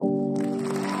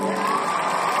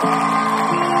What's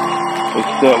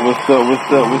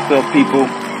up, people?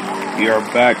 We are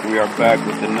back. We are back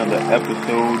with another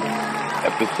episode.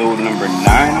 Episode number 9,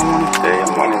 I want to say.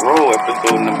 I'm on a roll.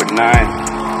 Episode number 9.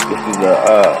 This is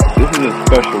a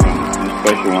special one. This is a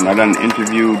special one. I done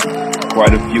interviewed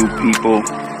quite a few people,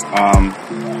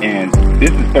 and this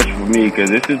is special for me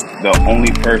because this is the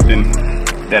only person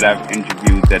that I've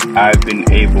interviewed that I've been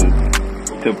able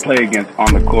to play against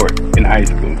on the court in high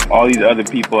school. All these other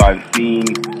people I've seen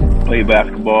play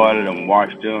basketball, I done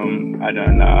watched them, I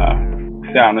done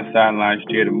sat on the sidelines,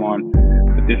 cheered them on.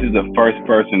 But this is the first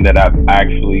person that I've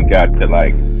actually got to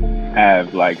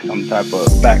have some type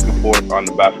of back and forth on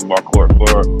the basketball court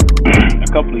for a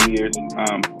couple of years.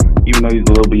 Even though he's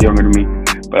a little bit younger than me,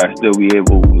 but I still was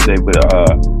able to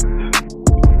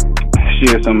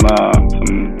share some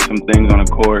things on the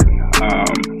court.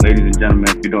 Ladies and gentlemen,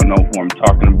 if you don't know who I'm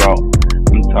talking about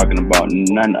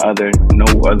no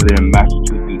other than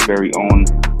Massachusetts' very own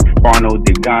Farno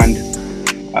DeGand.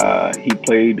 He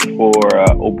played for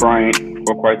O'Brien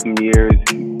for quite some years.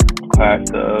 Class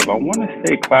of '06.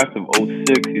 He's class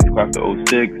of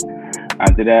 '06.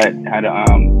 After that, had a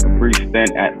brief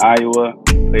stint at Iowa.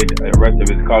 Played the rest of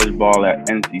his college ball at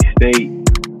NC State.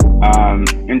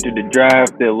 Entered the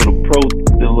draft, did a little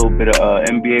bit of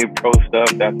NBA pro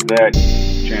stuff. After that,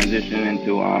 transitioned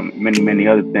into many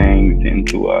other things,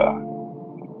 into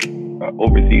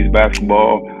overseas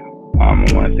basketball. I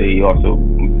want to say he also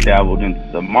dabbled into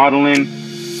the modeling,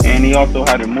 and he also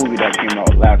had a movie that came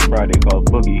out last Friday called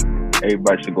Boogie.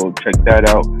 Everybody should go check that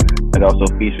out. It also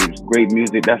features great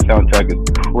music. That soundtrack is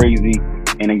crazy,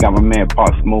 and it got my man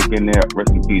Pop Smoke in there.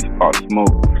 Rest in peace, Pop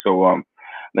Smoke. So,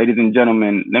 ladies and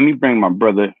gentlemen, let me bring my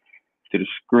brother to the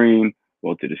screen,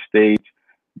 to the stage.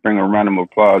 Bring a round of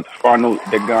applause. Farno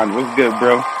DeGand, what's good,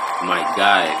 bro? My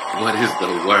guy, what is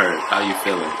the word? How you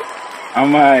feeling?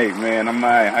 I'm alright, man. I'm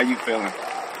alright. How you feeling?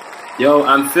 Yo,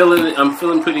 I'm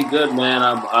feeling pretty good, man.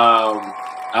 I'm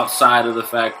outside of the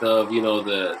fact of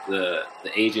the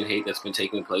Asian hate that's been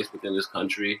taking place within this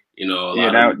country.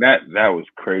 That was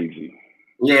crazy.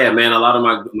 Yeah, man. A lot of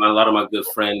my good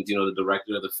friends, the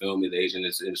director of the film is Asian.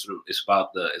 It's about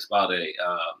a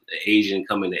Asian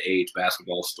coming to age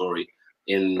basketball story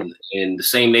in the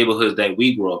same neighborhoods that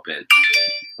we grew up in,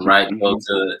 right? Mm-hmm.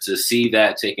 So to see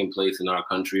that taking place in our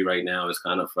country right now is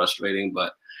kind of frustrating,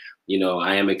 but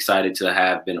I am excited to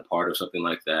have been a part of something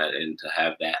like that and to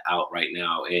have that out right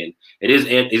now. And it is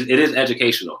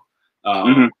educational.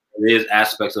 There is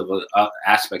aspects of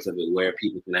it where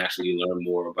people can actually learn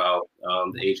more about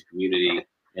the Asian community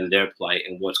and their plight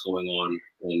and what's going on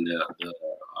in the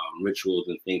rituals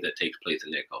and things that takes place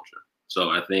in their culture. So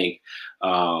I think,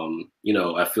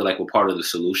 I feel like we're part of the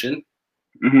solution.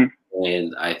 Mm-hmm.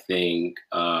 And I think,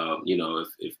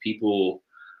 if people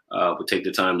would take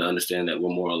the time to understand that we're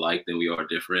more alike than we are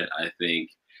different, I think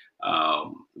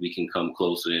we can come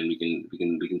closer and we can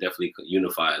definitely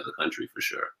unify as a country for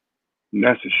sure.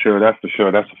 That's for sure.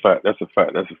 That's a fact.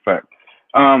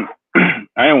 I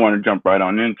didn't want to jump right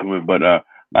on into it, but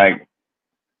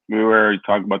we were already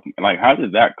talking about how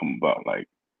did that come about?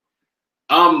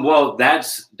 Well,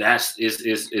 that's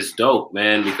dope,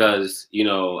 man, because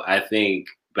I think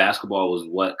basketball was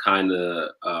what kind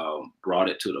of brought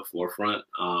it to the forefront.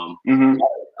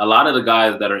 A lot of the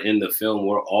guys that are in the film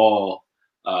were all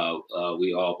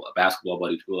we all basketball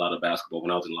buddies. We did a lot of basketball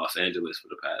when I was in Los Angeles for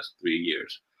the past 3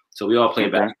 years. So we all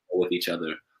played basketball with each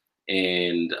other.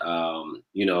 And,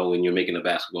 when you're making a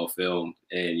basketball film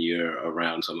and you're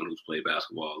around someone who's played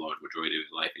basketball a large majority of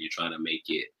his life and you're trying to make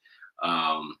it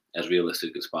as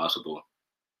realistic as possible,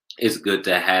 it's good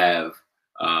to have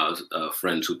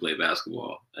friends who play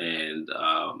basketball. And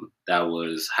that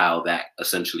was how that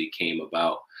essentially came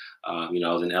about. I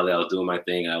was in LA, I was doing my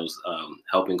thing. I was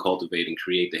helping cultivate and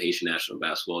create the Haitian national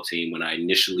basketball team when I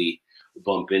initially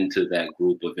bump into that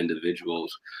group of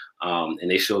individuals,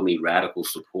 and they showed me radical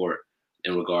support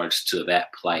in regards to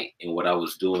that plight and what I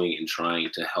was doing in trying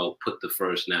to help put the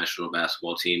first national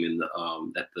basketball team in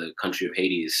that the country of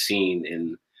Haiti is seen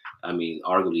in,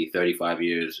 arguably 35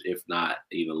 years, if not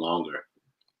even longer.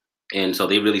 And so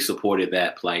they really supported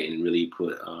that plight and really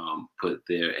put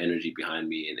their energy behind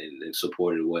me and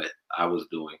supported what I was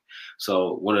doing.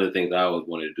 So one of the things I always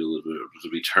wanted to do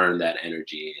was return that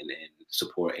energy and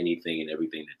support anything and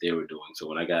everything that they were doing. So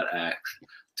when I got asked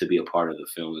to be a part of the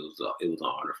film, it was an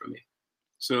honor for me.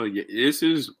 So this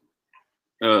is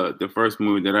the first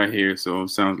movie that I hear. So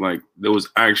it sounds like there was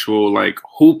actual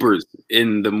hoopers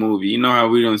in the movie. You know how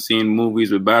we don't see in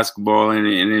movies with basketball and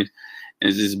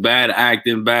it's just bad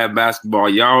acting, bad basketball.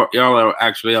 Y'all are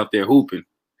actually out there hooping.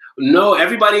 No,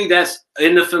 everybody that's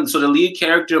in the film. So the lead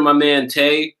character, my man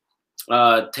Tay,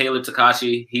 Taylor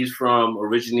Takashi. He's from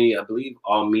originally, I believe,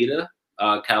 Alameda,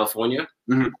 California.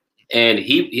 Mm-hmm. And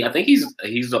he I think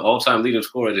he's the all-time leading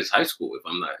scorer at his high school. If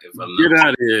I'm not get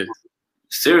out of here.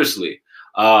 Seriously.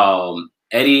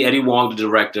 Eddie Wong, the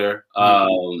director,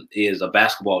 is a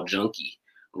basketball junkie,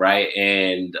 right?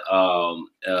 And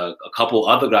a couple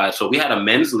other guys. So we had a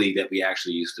men's league that we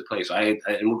actually used to play. So I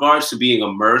in regards to being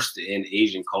immersed in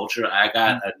Asian culture, I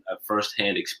got a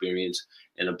firsthand experience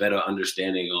and a better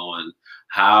understanding on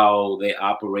how they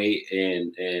operate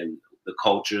and the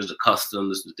cultures, the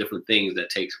customs, the different things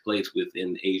that takes place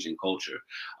within Asian culture.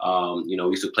 We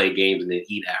used to play games and then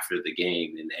eat after the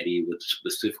game, and Eddie would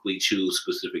specifically choose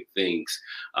specific things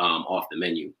off the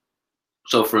menu.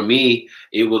 So for me,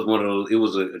 it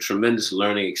was a tremendous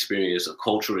learning experience, a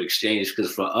cultural exchange,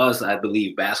 because for us, I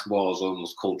believe basketball is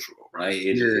almost cultural, right?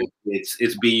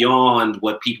 It's beyond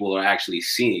what people are actually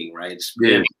seeing, right? It's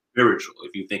spiritual,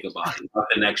 if you think about it, our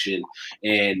connection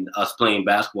and us playing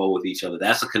basketball with each other.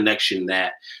 That's a connection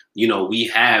that, we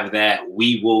have that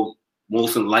we will more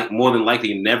than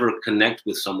likely never connect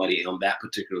with somebody on that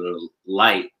particular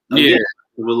light. Again,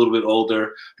 we're a little bit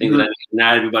older. Things that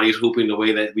not everybody's hooping the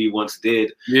way that we once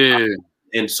did.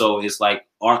 And so it's like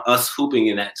us hooping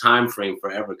in that time frame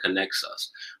forever connects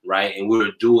us, right? And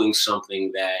we're doing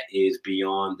something that is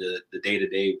beyond the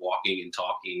day-to-day walking and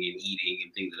talking and eating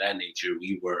and things of that nature.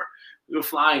 We were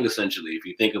flying, essentially, if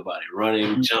you think about it,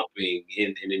 running, jumping,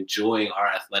 and enjoying our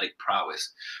athletic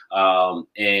prowess.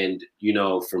 And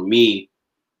for me,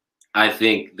 I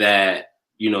think that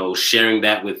sharing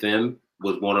that with them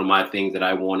was one of my things that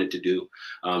I wanted to do.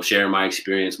 Sharing my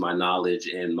experience, my knowledge,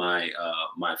 and my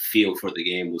feel for the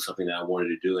game was something that I wanted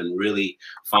to do, and really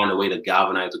find a way to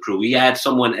galvanize the crew. We had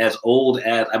someone as old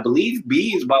as, I believe,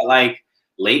 B is about like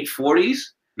late 40s.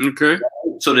 Okay.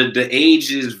 So the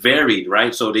ages varied,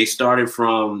 right? So they started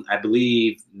from, I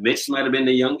believe, Mitch might have been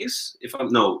the youngest.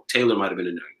 Taylor might have been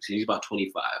the youngest. He's about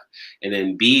 25. And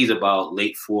then B's about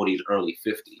late 40s, early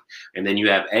 50. And then you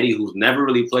have Eddie, who's never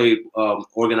really played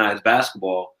organized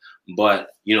basketball.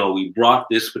 But, we brought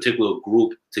this particular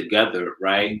group together,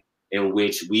 right, in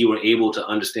which we were able to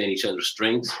understand each other's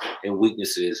strengths and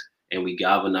weaknesses. And we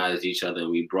galvanized each other, and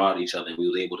we brought each other, and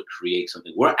we were able to create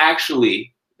something. We're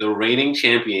actually the reigning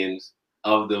champions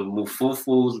of the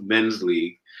Mufufus Men's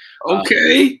League.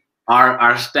 Okay.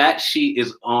 Our stat sheet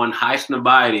is on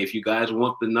Highsnobiety if you guys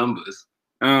want the numbers.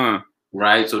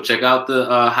 Right? So check out the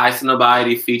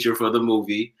Highsnobiety feature for the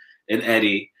movie and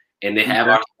Eddie, and they have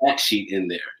our stat sheet in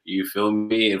there. You feel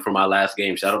me? And from my last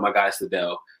game, shout out my guy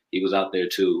Sadell. He was out there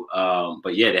too.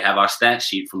 But yeah, they have our stat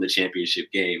sheet from the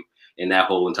championship game in that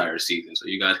whole entire season. So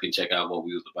you guys can check out what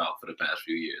we was about for the past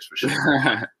few years for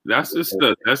sure. That's what's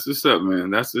up. That's what's up,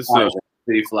 man. That's what's up.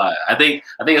 Pretty fly. I think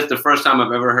it's the first time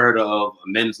I've ever heard of a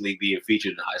men's league being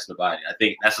featured in Highsnobiety. I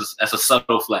think that's a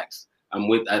subtle flex.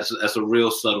 That's a real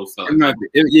subtle flex. It might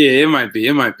be.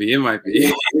 It might be.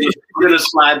 You're gonna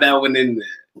slide that one in there.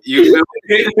 You feel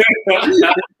me?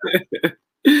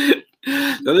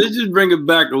 So let's just bring it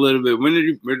back a little bit. When did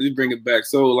you bring it back?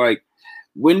 So like,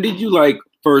 when did you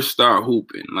first start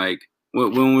hooping? Like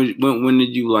when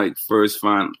did you first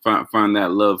find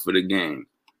that love for the game?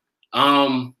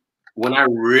 When I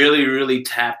really, really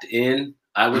tapped in,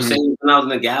 I would say when I was in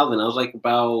the Galvin, I was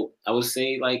I would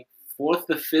say 4th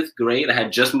to 5th grade. I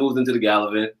had just moved into the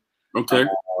Galvin. Okay.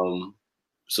 And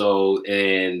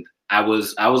I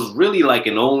was really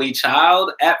an only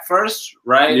child at first,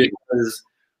 right? Yeah. Because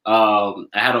I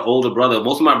had an older brother.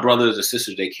 Most of my brothers and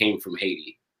sisters, they came from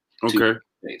Haiti. Okay.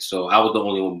 So I was the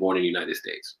only one born in the United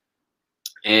States.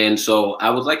 And so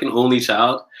I was an only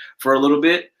child for a little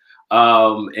bit.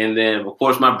 And then of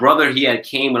course my brother, he had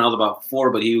came when I was about 4,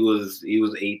 but he was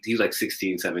 8, he was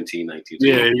 16, 17, 19.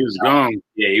 Yeah, he was gone.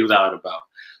 Yeah, he was out and about.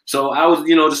 So I was,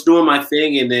 just doing my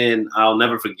thing. And then I'll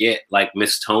never forget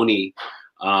Miss Tony,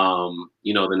 the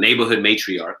neighborhood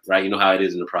matriarch, right? You know how it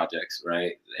is in the projects,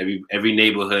 right? Every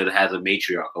neighborhood has a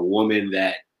matriarch, a woman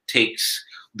that takes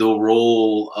the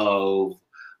role of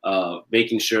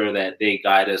making sure that they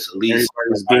guide us at least.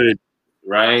 Everybody's good.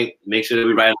 Right? Make sure that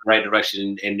we ride in the right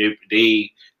direction. And they're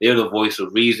the voice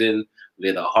of reason.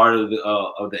 They're the heart of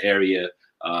the area.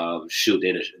 They're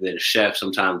the chef.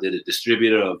 Sometimes they're the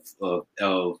distributor of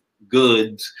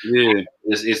goods. Yeah.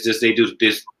 It's just they do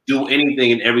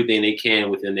anything and everything they can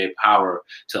within their power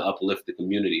to uplift the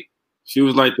community. She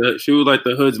was like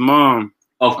the hood's mom.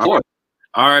 Of course.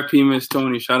 R.I.P. Miss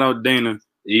Tony. Shout out Dana.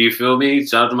 You feel me?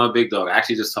 Shout out to my big dog. I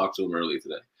actually just talked to him earlier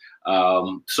today.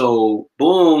 So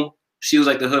boom, she was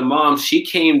the hood mom. She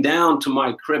came down to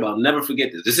my crib. I'll never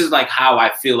forget this. This is how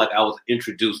I feel I was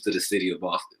introduced to the city of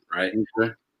Boston, right?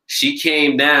 Okay. She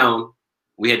came down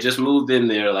we had just moved in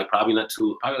there, like probably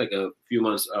like a few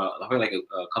months, probably like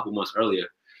a couple months earlier.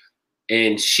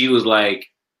 And she was like,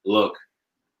 look,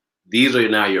 these are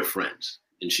now your friends.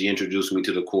 And she introduced me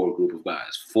to the core group of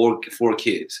guys, four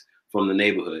kids from the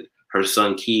neighborhood. Her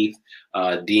son, Keith,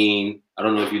 Dean, I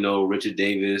don't know if you know Richard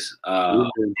Davis,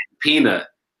 Peanut,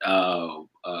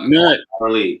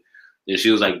 Harley. And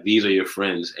she was like, these are your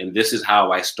friends. And this is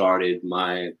how I started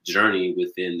my journey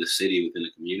within the city, within the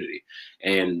community.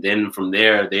 And then from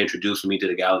there, they introduced me to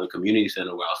the Gallivan Community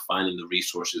Center, where I was finding the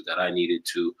resources that I needed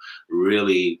to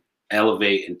really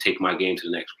elevate and take my game to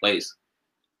the next place.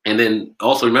 And then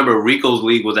also remember, Rico's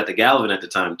League was at the Gallivan at the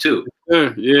time too.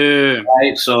 Yeah.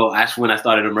 Right. So that's when I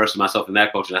started immersing myself in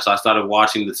that culture. So I started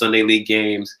watching the Sunday League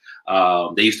games.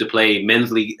 They used to play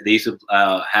men's league. They used to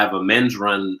have a men's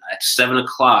run at 7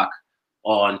 o'clock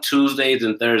on Tuesdays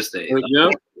and Thursdays.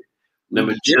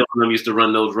 Remember, Chill and them used to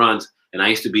run those runs, and I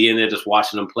used to be in there just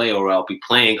watching them play, or I'll be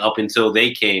playing up until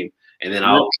they came, and then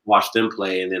I'll watch them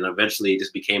play, and then eventually it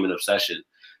just became an obsession.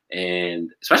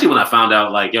 And especially when I found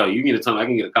out, like, yo, you need to tell me I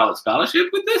can get a college scholarship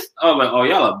with this? I was like, oh,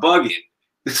 y'all are bugging.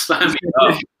 Sign me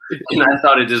up. And I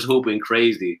started just hooping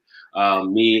crazy.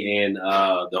 Me and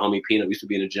the homie Peanut used to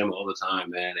be in the gym all the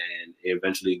time, man, and it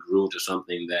eventually grew to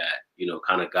something that, you know,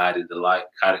 kind of guided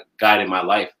my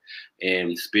life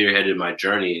and spearheaded my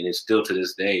journey, and it still to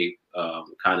this day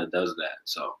kind of does that.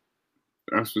 So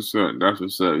that's what's up. That's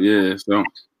what's up. Yeah. So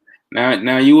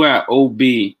now you at OB,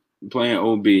 playing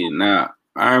OB. Now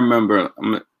I remember.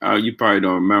 You probably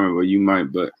don't remember, but you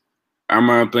might. But I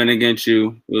remember playing against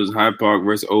you. It was Hyde Park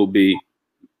versus OB.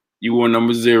 You were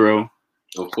number 0.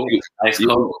 Oh, cool. Ice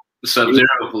cold. Sub-Zero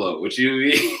flow. What you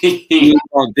mean? You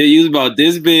was about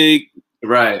this big.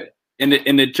 Right. And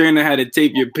the trainer had to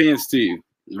tape your pants to you.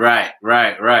 Right.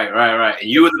 And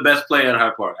you were the best player at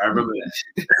Hyde Park. I remember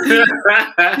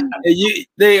that.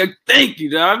 And thank you,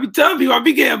 dog. I be telling people I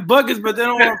be getting buckets, but they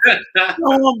don't want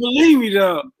to believe me,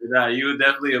 though. Nah, you were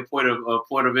definitely a point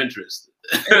of interest.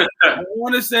 I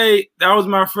want to say that was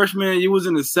my freshman. You was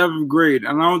in the 7th grade,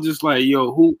 and I was just like,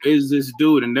 "Yo, who is this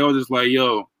dude?" And they were just like,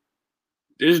 "Yo,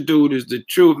 this dude is the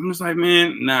truth." I'm just like,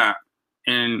 "Man, nah."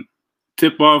 And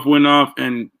tip off went off,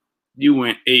 and you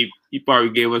went 8. You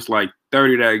probably gave us like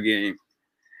 30 that game.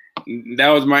 That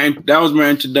was my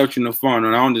introduction to fun,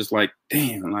 and I'm just like,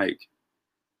 "Damn, like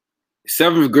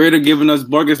 7th grader giving us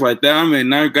buckets like that." I mean,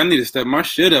 now I need to step my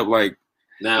shit up, like.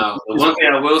 Now, the one thing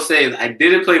I will say is I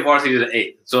didn't play varsity to the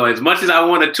 8th. So as much as I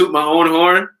want to toot my own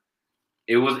horn,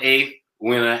 it was 8th.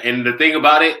 And the thing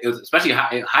about it is, especially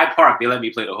Hyde Park, they let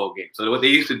me play the whole game. So what they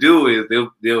used to do is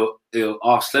they'll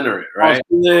off center it, right?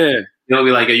 Yeah. They'll be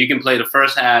like, you can play the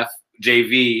first half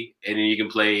JV, and then you can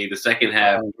play the second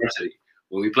half varsity.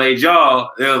 When we played y'all,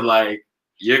 it was like,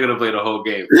 you're gonna play the whole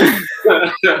game.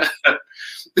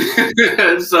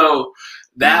 So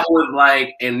that was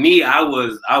like, and me, I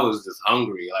was just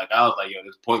hungry. Like I was like, yo,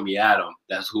 just point me at him.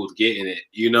 That's who's getting it,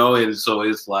 you know. And so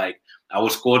it's like I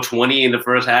would score 20 in the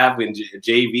first half in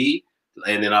JV,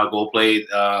 and then I'll go play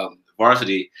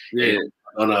varsity. Yeah.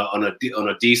 And on a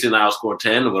decent, I'll score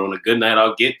 10. But on a good night,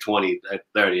 I'll get 20,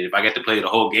 30. And if I get to play the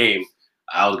whole game,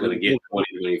 I was gonna get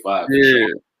 20, 25. Yeah.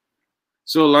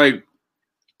 So like,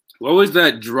 what was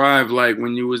that drive like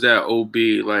when you was at OB?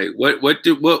 Like,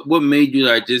 what made you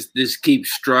like just keep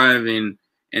striving?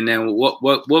 And then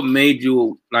what made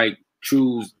you like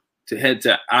choose to head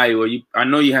to Iowa? I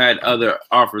know you had other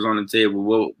offers on the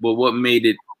table, but what made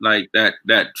it like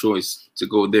that choice to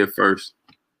go there first?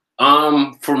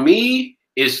 For me,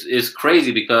 it's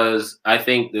crazy because I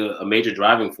think a major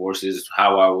driving force is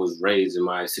how I was raised in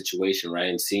my situation, right?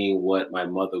 And seeing what my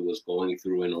mother was going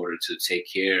through in order to take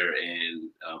care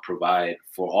and provide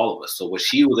for all of us. So what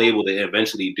she was able to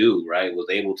eventually do, right, was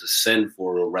able to send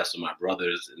for the rest of my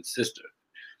brothers and sister,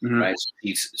 right?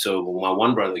 So when my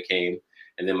one brother came,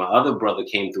 and then my other brother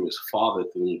came through his father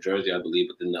through New Jersey, I believe,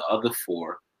 but then the other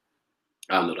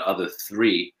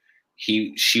 3,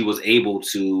 she was able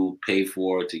to pay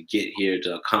for to get here,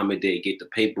 to accommodate, get the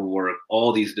paperwork,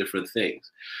 all these different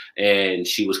things. And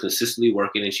she was consistently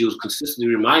working, and she was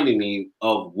consistently reminding me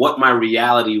of what my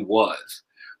reality was,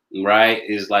 right?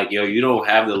 Is like, yo, you don't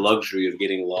have the luxury of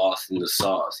getting lost in the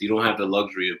sauce. You don't have the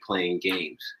luxury of playing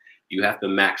games. You have to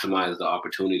maximize the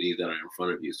opportunities that are in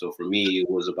front of you. So for me, it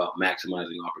was about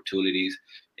maximizing opportunities,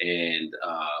 and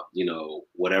you know,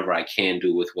 whatever I can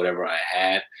do with whatever I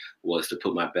had was to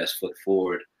put my best foot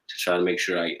forward to try to make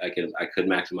sure I could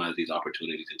maximize these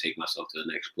opportunities and take myself to the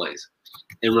next place.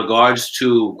 In regards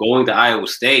to going to Iowa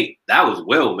State, that was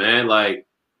Will, man. Like,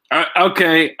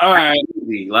 okay, all right.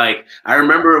 Like, I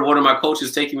remember one of my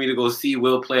coaches taking me to go see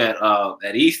Will play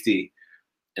at Eastie.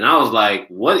 And I was like,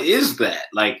 what is that?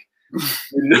 Like,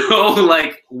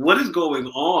 like what is going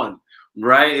on?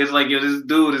 Right? It's like, this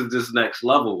dude is this next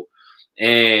level.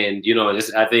 And,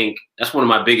 I think that's one of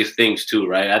my biggest things too,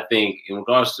 right? I think in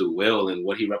regards to Will and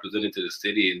what he represented to the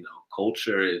city and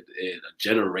culture and a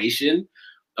generation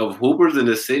of hoopers in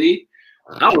the city,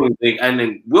 I don't even think, and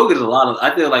then Will gets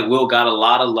I feel like Will got a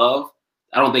lot of love.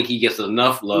 I don't think he gets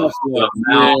enough love.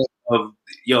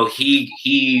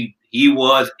 He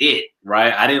was it,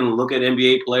 right? I didn't look at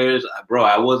NBA players, bro.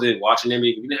 I wasn't watching NBA.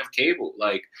 We didn't have cable.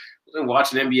 Like, I wasn't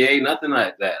watching NBA, nothing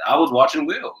like that. I was watching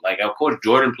Will. Like, of course,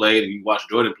 Jordan played, and you watch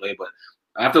Jordan play, but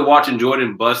after watching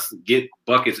Jordan get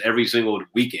buckets every single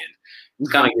weekend, it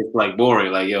kind of gets like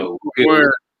boring. Like,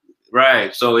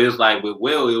 right? So it was like with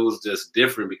Will, it was just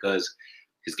different because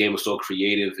his game was so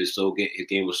creative. His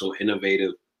game was so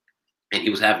innovative, and he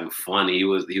was having fun. He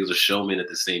was a showman at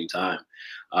the same time.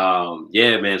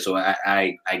 Yeah, man. So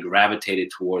I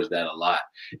gravitated towards that a lot.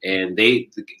 And the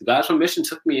guys from Mission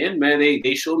took me in, man.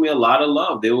 They showed me a lot of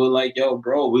love. They were like, yo,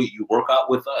 bro, you work out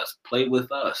with us, play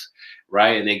with us,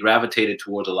 right? And they gravitated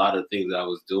towards a lot of things that I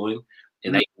was doing,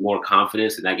 and that gave me more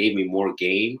confidence, and that gave me more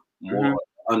game, more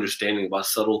understanding about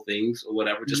subtle things or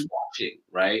whatever. Just watching,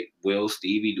 right? Will,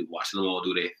 Stevie, watching them all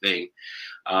do their thing.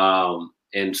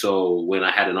 And so when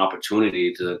I had an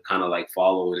opportunity to kind of like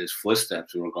follow in his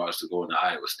footsteps in regards to going to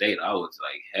Iowa State, I was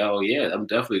like, hell yeah, I'm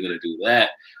definitely going to do that.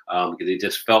 Because it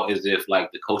just felt as if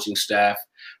like the coaching staff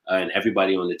and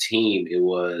everybody on the team, it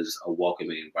was a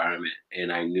welcoming environment.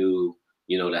 And I knew,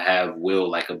 to have Will,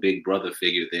 like a big brother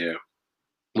figure there,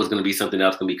 was going to be something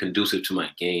that's going to be conducive to my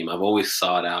game. I've always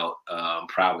sought out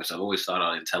prowess. I've always sought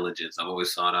out intelligence. I've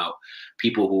always sought out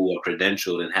people who are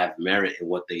credentialed and have merit in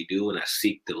what they do, and I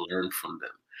seek to learn from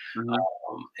them.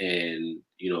 And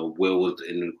Will was,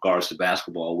 in regards to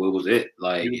basketball, Will was it.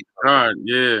 Like, I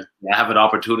have an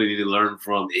opportunity to learn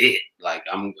from it. Like,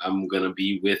 I'm gonna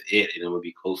be with it, and I'm gonna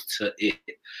be close to it.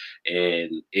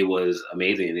 And it was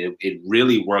amazing, and it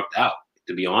really worked out.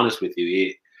 To be honest with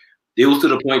you, it was to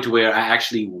the point to where I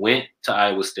actually went to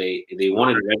Iowa State, and they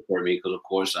wanted to redshirt me because, of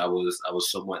course, I was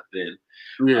somewhat thin.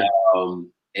 Yeah.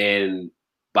 And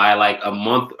by like a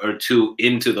month or two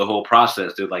into the whole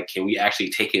process, they're like, "Can we actually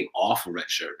take him off a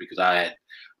redshirt?" Because I had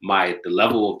the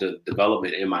level of the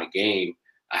development in my game,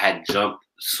 I had jumped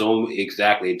so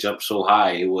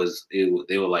high. They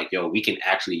were like, "Yo, we can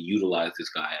actually utilize this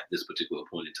guy at this particular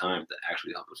point in time to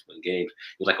actually help us win games."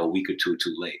 It was like a week or two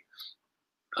too late.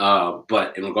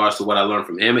 But in regards to what I learned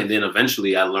from him, and then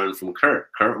eventually I learned from Kurt.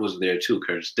 Kurt was there too,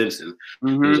 Kurt Stinson,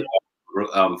 from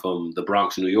the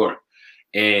Bronx, New York.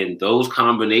 And those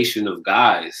combination of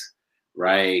guys,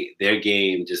 right, their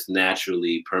game just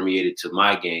naturally permeated to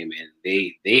my game, and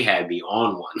they had me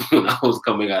on one when I was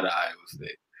coming out of Iowa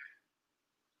State.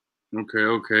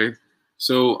 Okay.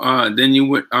 So then you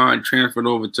went transferred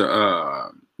over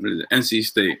to NC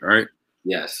State, right?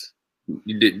 Yes.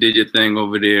 You did your thing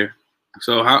over there.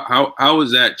 So how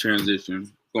was that transition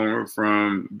going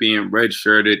from being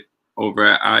redshirted over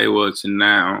at Iowa to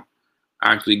now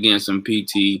actually getting some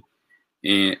PT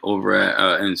and over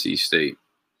at NC State?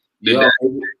 Go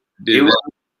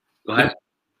ahead.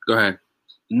 Go ahead.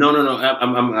 No.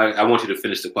 I want you to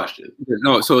finish the question.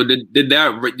 No. So do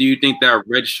you think that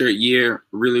redshirt year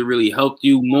really helped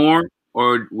you more,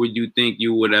 or would you think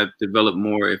you would have developed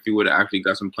more if you would have actually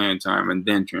got some playing time and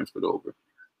then transferred over?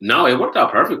 No, it worked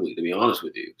out perfectly, to be honest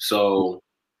with you. So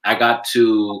I got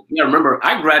to, remember,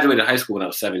 I graduated high school when I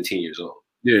was 17 years old.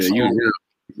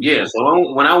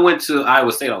 So when I went to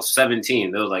Iowa State, I was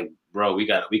 17. They was like, bro, we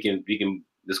can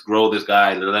just grow this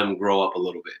guy and let him grow up a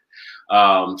little bit.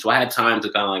 So I had time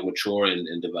to kind of like mature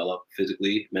and develop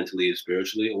physically, mentally, and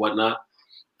spiritually and whatnot.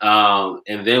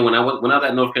 And then when I went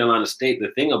at North Carolina State, the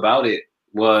thing about it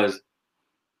was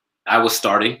I was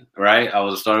starting, right? I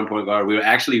was a starting point guard. We were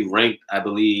actually ranked, I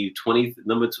believe, 23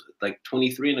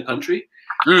 in the country.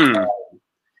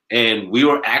 And we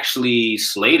were actually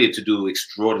slated to do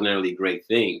extraordinarily great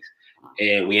things.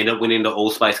 And we ended up winning the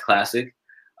Old Spice Classic.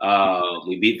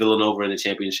 We beat Villanova in the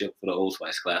championship for the Old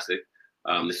Spice Classic.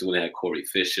 This is when they had Corey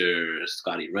Fisher,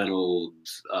 Scotty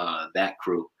Reynolds, that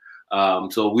crew.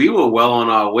 So we were well on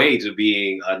our way to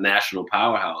being a national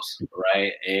powerhouse,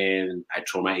 right? And I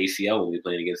tore my ACL when we were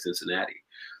playing against Cincinnati.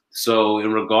 So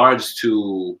in regards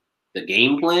to the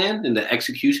game plan and the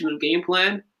execution of the game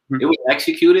plan, it was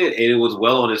executed and it was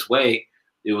well on its way.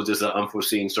 It was just an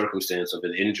unforeseen circumstance of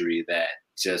an injury that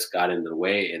just got in the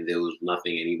way, and there was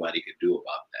nothing anybody could do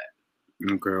about that.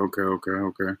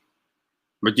 Okay.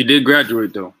 But you did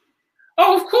graduate though.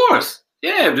 Oh, of course.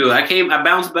 Yeah, dude. I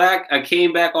bounced back. I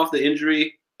came back off the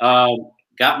injury. I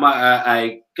got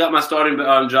my starting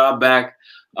job back.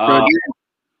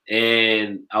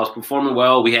 And I was performing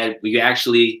well.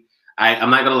 I'm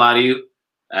not gonna lie to you,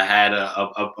 I had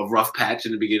a rough patch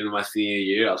in the beginning of my senior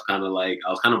year. I was kind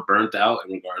of burnt out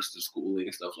in regards to schooling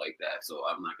and stuff like that. So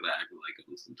I'm not gonna act like it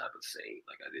was some type of saint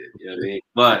like I did. You know what I mean?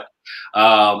 But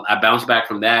I bounced back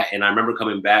from that, and I remember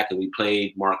coming back and we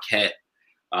played Marquette,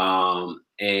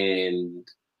 and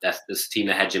that's this team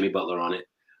that had Jimmy Butler on it.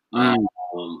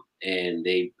 And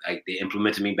they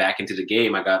implemented me back into the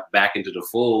game. I got back into the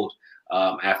fold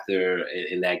after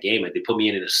in that game. They put me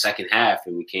in the second half,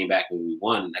 and we came back and we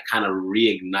won. And that kind of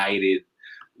reignited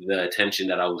the attention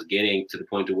that I was getting to the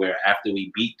point to where after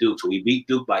we beat Duke, so we beat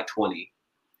Duke by 20.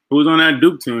 Who was on that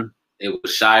Duke team? It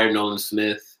was Shire, Nolan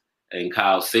Smith, and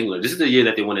Kyle Singler. This is the year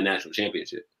that they won the national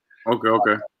championship.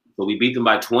 Okay. So we beat them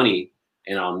by 20,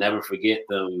 and I'll never forget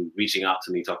them reaching out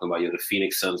to me talking about, the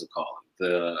Phoenix Suns are calling.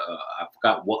 I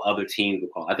forgot what other teams were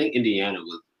calling. I think Indiana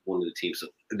was one of the teams. So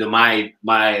my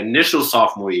initial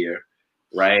sophomore year,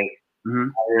 right?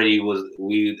 Already was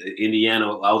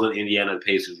Indiana. I was on Indiana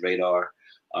Pacers radar,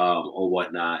 or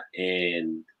whatnot.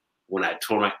 And when I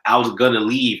was gonna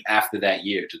leave after that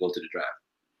year to go to the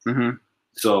draft.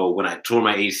 So when I tore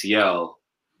my ACL,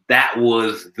 that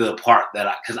was the part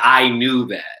because I knew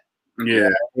that. Yeah.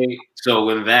 So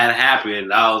when that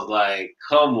happened, I was like,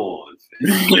 come on.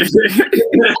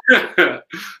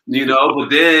 But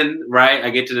then, right, I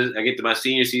get to my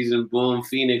senior season, boom,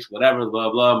 Phoenix, whatever, blah,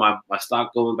 blah, my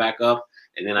stock going back up,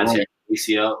 and then I take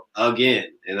ACL again.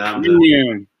 And I'm just,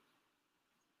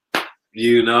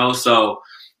 so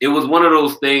it was one of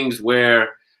those things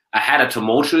where I had a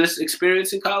tumultuous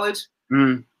experience in college,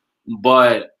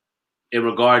 but in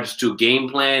regards to game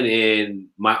plan and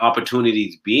my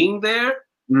opportunities being there,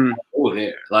 over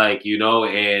there,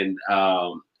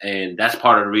 and that's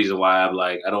part of the reason why I'm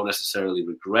like, I don't necessarily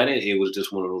regret it. It was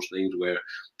just one of those things where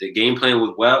the game plan was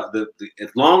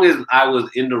as long as I was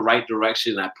in the right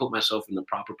direction, I put myself in the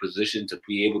proper position to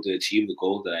be able to achieve the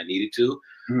goals that I needed to.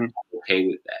 I'm okay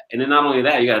with that. And then not only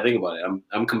that, you got to think about it.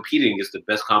 I'm competing against the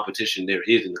best competition there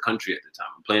is in the country at the time.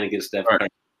 I'm playing against Steph Curry,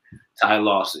 Ty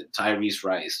Lawson, Tyrese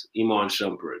Rice, Iman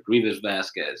Shumpert, Grievous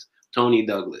Vasquez, Tony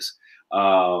Douglas.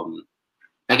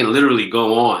 I can literally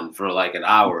go on for like an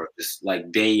hour, just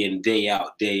like day in, day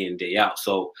out, day in, day out.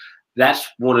 So that's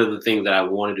one of the things that I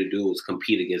wanted to do was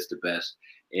compete against the best.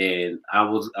 And I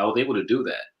was able to do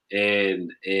that.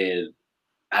 And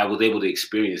I was able to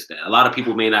experience that. A lot of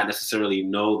people may not necessarily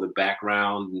know the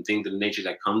background and things of the nature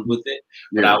that comes with it,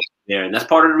 but I was there. And that's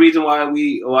part of the reason why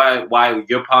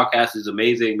your podcast is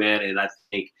amazing, man. And I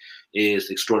think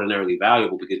is extraordinarily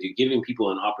valuable because you're giving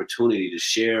people an opportunity to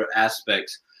share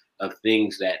aspects of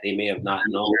things that they may have not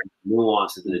known,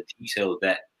 nuances and the details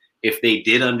that if they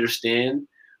did understand,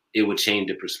 it would change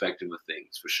the perspective of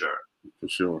things for sure. For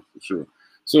sure.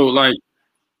 So like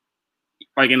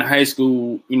in high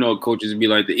school, coaches be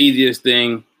like, the easiest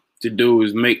thing to do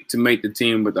is make the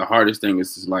team, but the hardest thing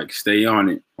is to like stay on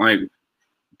it. Like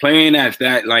playing at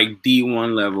that like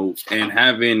D1 level and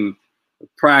having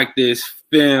practice,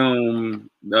 film,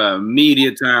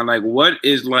 media time, like what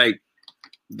is like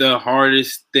the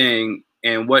hardest thing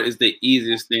and what is the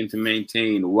easiest thing to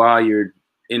maintain while you're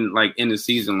in the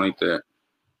season like that?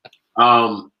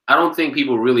 I don't think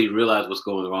people really realize what's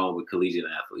going on with collegiate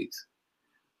athletes.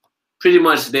 Pretty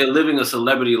much they're living a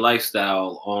celebrity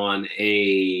lifestyle on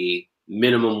a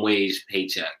minimum wage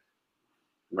paycheck,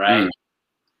 right?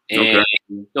 And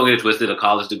don't get it twisted, a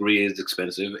college degree is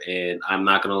expensive. And I'm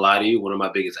not going to lie to you, one of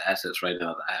my biggest assets right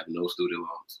now is I have no student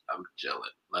loans. I'm chilling,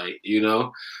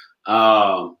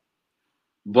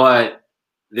 but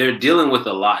they're dealing with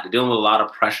a lot. They're dealing with a lot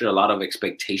of pressure, a lot of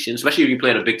expectations, especially if you play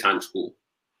at a big time school,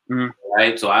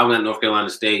 right? So I went to North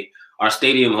Carolina State. Our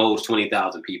stadium holds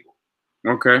 20,000 people.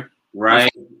 Okay.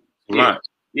 Right? That's a lot.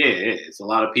 Yeah, it's a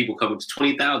lot of people coming to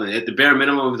 20,000. At the bare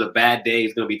minimum, if it's a bad day,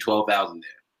 it's going to be 12,000 there.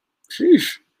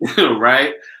 Sheesh.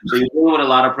 Right? So you're dealing with a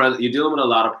lot of pressure. You're dealing with a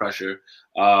lot of pressure.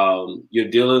 You're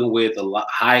dealing with a lot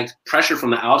high pressure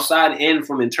from the outside and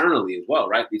from internally as well,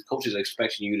 right? These coaches are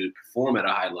expecting you to perform at a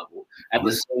high level at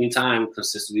the same time,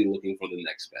 consistently looking for the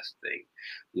next best thing,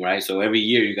 right? So every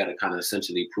year you got to kind of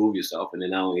essentially prove yourself, and then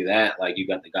not only that, like you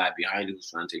got the guy behind you who's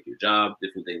trying to take your job,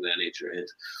 different things of that nature. And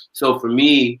so for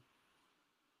me,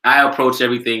 I approach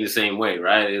everything the same way,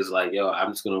 right? It's like,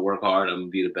 I'm just gonna work hard. I'm gonna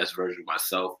be the best version of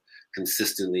myself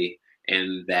consistently,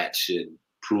 and that should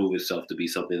prove itself to be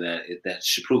something that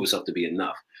should prove itself to be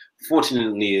enough.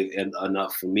 Fortunately,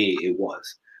 enough for me, it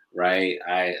was, right?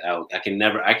 I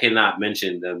cannot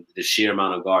mention the sheer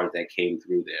amount of guards that came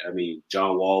through there. I mean,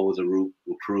 John Wall was a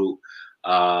recruit.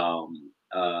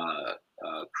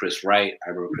 Chris Wright, I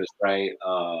remember Chris Wright.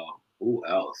 Who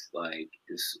else? Like,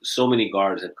 so many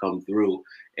guards have come through,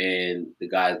 and the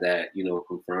guys that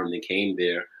confirmed and came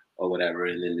there or whatever,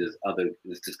 and then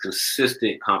there's this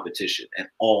consistent competition at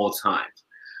all times.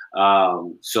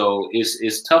 So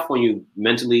it's tough on you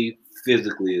mentally,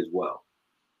 physically as well.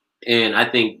 And I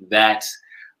think that's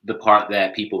the part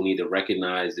that people need to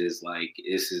recognize is like,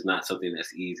 this is not something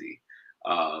that's easy.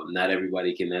 Not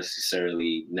everybody can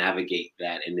necessarily navigate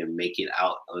that and then make it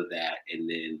out of that and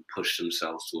then push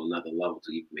themselves to another level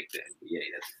to even make that NBA.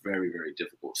 That's very, very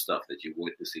difficult stuff that you're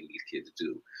witnessing these kids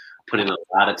do. Putting a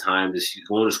lot of time,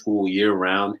 going to school year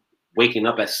round, waking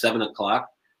up at 7 o'clock,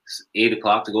 8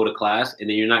 o'clock to go to class, and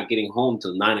then you're not getting home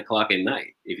till 9 o'clock at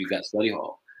night if you got study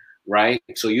hall. Right,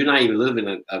 so you're not even living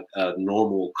a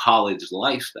normal college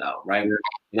lifestyle, right?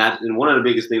 And one of the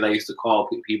biggest things I used to call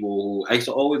people I used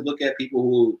to always look at people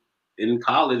who in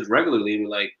college regularly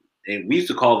and and we used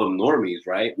to call them normies,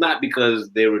 right? Not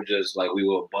because they were just like we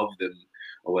were above them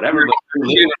or whatever,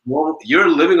 but you're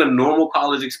living a normal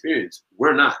college experience.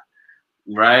 We're not,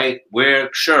 right?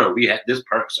 We're sure we had this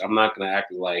perks. I'm not gonna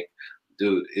act like,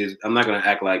 dude, I'm not gonna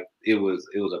act like it was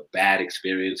a bad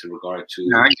experience in regard to.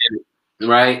 No, I get it.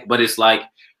 Right, but it's like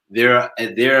there are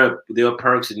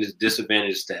perks and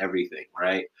disadvantages to everything,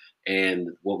 right? And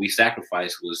what we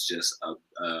sacrificed was just a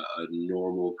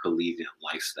normal collegiate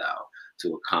lifestyle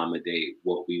to accommodate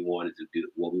what we wanted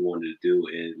to do,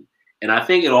 and I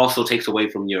think it also takes away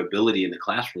from your ability in the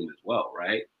classroom as well,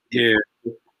 right? Yeah,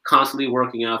 you're constantly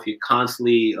working out, you're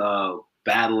constantly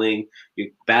battling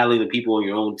the people on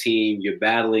your own team, you're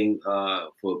battling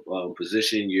for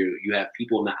position, you have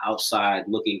people on the outside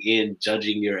looking in,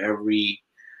 judging your every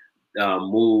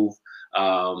move.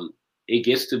 It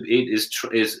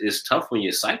is tough on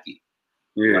your psyche,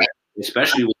 right?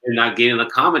 Especially when you're not getting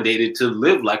accommodated to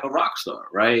live like a rock star,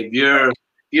 right? If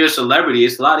you're a celebrity,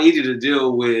 it's a lot easier to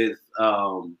deal with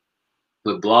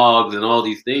blogs and all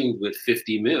these things with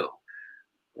 50 mil.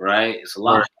 Right, it's a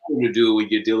lot harder to do when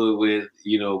you're dealing with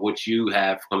what you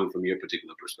have coming from your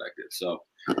particular perspective. So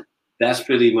that's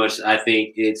pretty much. I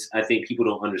think people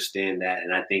don't understand that,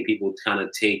 and I think people kind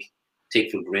of take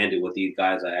for granted what these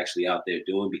guys are actually out there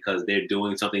doing because they're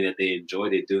doing something that they enjoy.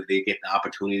 They get the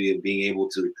opportunity of being able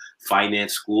to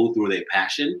finance school through their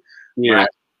passion. Yeah, right?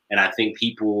 And I think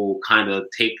people kind of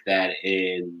take that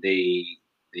and they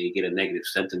get a negative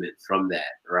sentiment from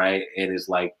that, right? And it's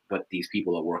like, but these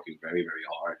people are working very, very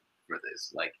hard for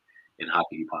this. Like, and how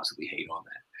can you possibly hate on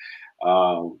that?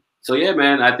 So yeah,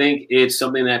 man, I think it's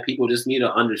something that people just need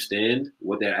to understand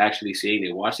what they're actually seeing.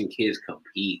 They're watching kids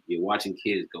compete. You're watching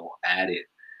kids go at it.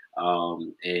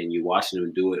 And you're watching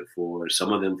them do it for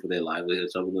some of them for their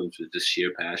livelihood, some of them for just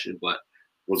sheer passion. But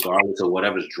regardless of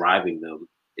whatever's driving them,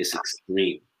 it's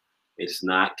extreme. It's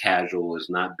not casual. It's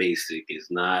not basic.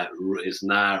 It's not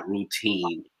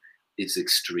routine. It's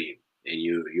extreme, and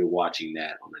you're watching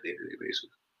that on a day-to-day basis.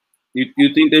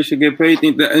 You think they should get paid?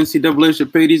 Think the NCAA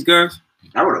should pay these guys?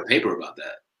 I wrote a paper about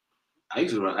that. I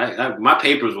used to my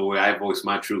papers were where I voiced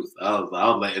my truth. I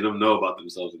was letting them know about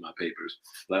themselves in my papers.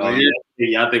 Like,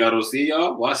 y'all think I don't see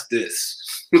y'all? Watch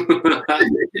this. But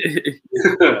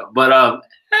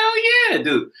hell yeah,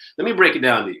 dude. Let me break it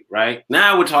down to you, right?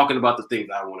 Now we're talking about the things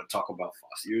I want to talk about,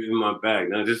 Foss. You're in my bag.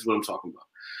 Now this is what I'm talking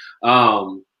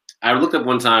about. I looked up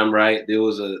one time, right? There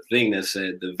was a thing that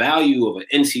said the value of an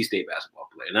NC State basketball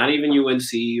player, not even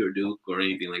UNC or Duke or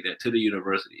anything like that, to the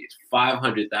university is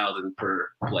 $500,000 per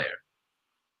player.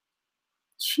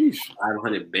 Sheesh.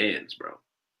 500 bands, bro.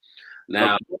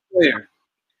 Now, one player.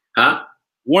 Huh?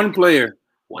 One player.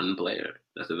 One player.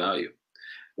 That's the value.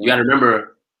 You got to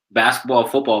remember, basketball,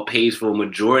 football pays for a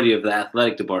majority of the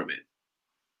athletic department.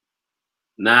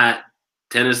 Not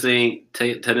tennis ain't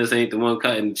the one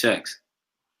cutting the checks.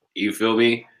 You feel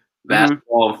me?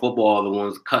 Basketball and football are the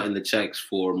ones cutting the checks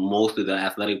for most of the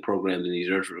athletic programs in these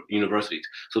universities.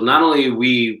 So not only are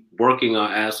we working our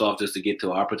ass off just to get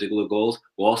to our particular goals,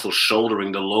 we're also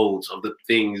shouldering the loads of the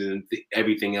things and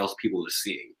everything else people are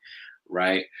seeing,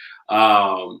 right?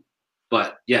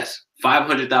 But yes,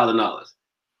 $500,000.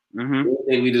 I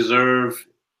think we deserve,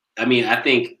 I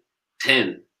think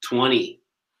 10, 20,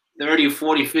 30,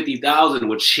 40, 50,000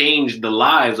 would change the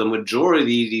lives of a majority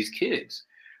of these kids,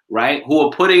 right? Who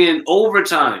are putting in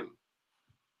overtime.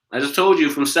 I just told you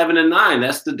from 7 to 9.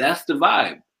 That's the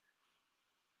vibe.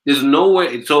 There's no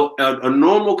way. So a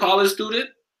normal college student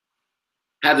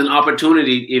has an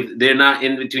opportunity, if they're not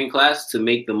in between class, to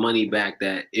make the money back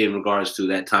that in regards to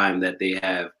that time that they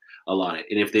have allotted.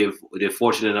 And if they're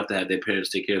fortunate enough to have their parents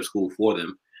take care of school for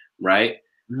them, right?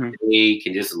 They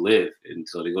can just live. And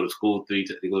so they go to school 3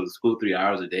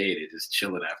 hours a day and they're just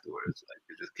chilling afterwards. Like,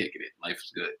 they're just kicking it.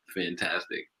 Life's good.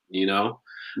 Fantastic. you know?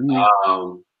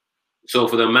 So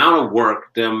for the amount of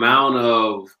work, the amount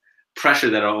of pressure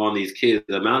that are on these kids,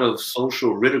 the amount of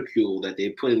social ridicule that they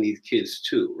put in these kids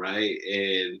too, right?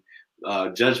 And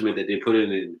judgment that they put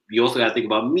in. And you also got to think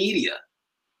about media.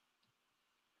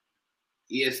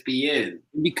 ESPN.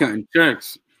 Be cutting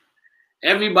checks.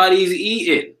 Everybody's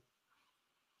eating.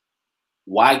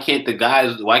 Why can't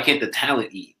the talent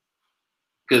eat?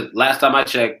 Because last time I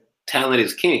checked, talent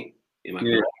is king. Am I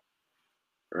correct?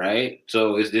 Right?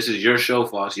 So this is your show,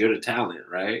 Foss. You're the talent,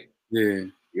 right? Yeah.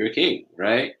 You're a king,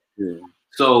 right? Yeah.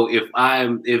 So it's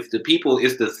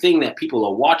the thing that people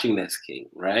are watching that's king,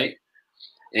 right?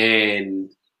 And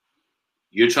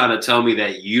you're trying to tell me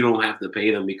that you don't have to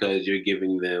pay them because you're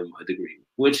giving them a degree,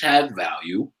 which has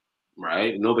value,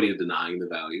 right? Nobody is denying the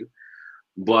value,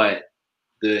 but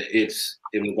it's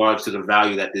in regards to the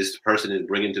value that this person is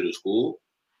bringing to the school,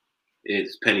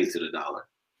 it's pennies to the dollar.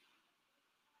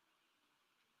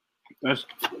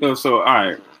 So all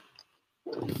right.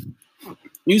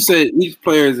 You said each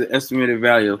player is an estimated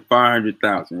value of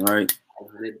 $500,000, right?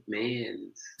 500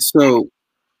 man. So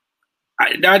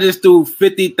I just threw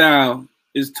 $50,000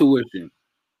 is tuition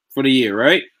for the year,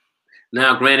 right?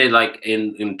 Now, granted, like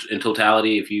in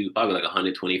totality, if you probably like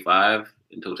 125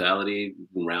 in totality, you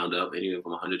can round up anywhere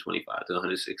from 125 to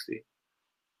 160.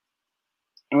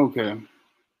 Okay.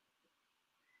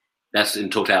 That's in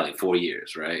totality 4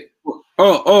 years, right?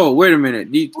 Oh, wait a minute.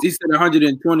 He said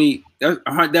 120. That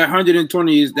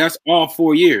 120 that's all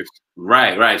 4 years.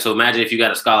 Right. So imagine if you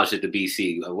got a scholarship to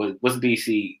BC. What's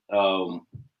BC?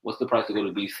 What's the price to go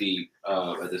to BC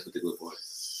at this particular point?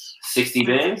 60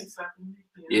 bands?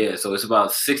 Yeah, so it's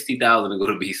about 60,000 to go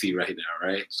to BC right now,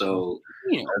 right? So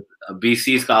a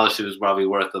BC scholarship is probably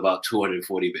worth about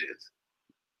 240 bands.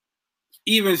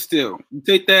 Even still, you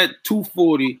take that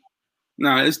 240.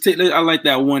 Nah, I like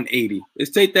that 180.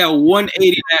 Let's take that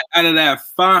 180 out of that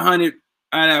 500.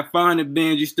 Out of that 500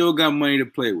 bands, you still got money to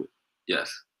play with. Yes.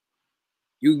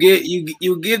 You give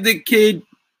the kid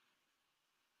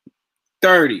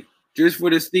 30 just for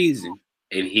the season,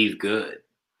 and he's good.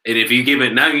 And if you give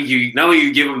it now,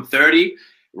 you give him 30,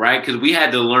 right? Because we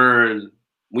had to learn.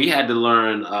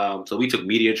 So we took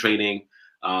media training.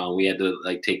 We had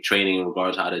to take training in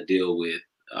regards to how to deal with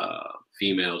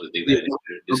females and things like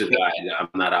that. This is why I'm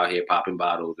not out here popping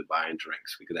bottles and buying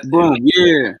drinks because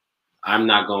I'm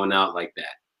not going out like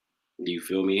that. Do you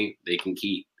feel me? They can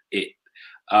keep it.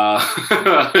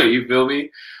 You feel me?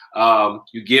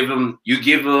 You give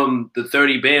them the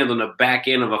 30 bands on the back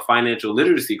end of a financial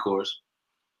literacy course.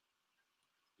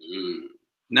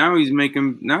 Now he's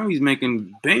making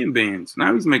bands.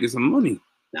 Now he's making some money.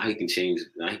 Now he can change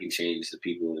the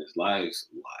people in his life.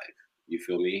 You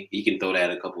feel me? He can throw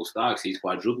that a couple stocks. He's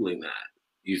quadrupling that.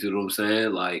 You see what I'm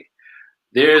saying? Like,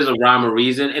 there's a rhyme or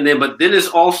reason. But then it's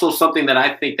also something that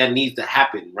I think that needs to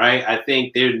happen, right? I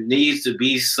think there needs to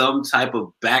be some type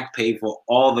of back pay for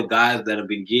all the guys that have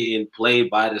been getting played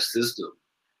by the system.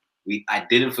 I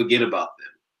didn't forget about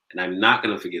them, and I'm not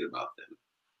going to forget about them.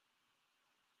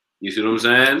 You see what I'm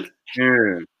saying?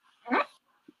 Yeah.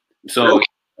 So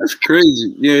that's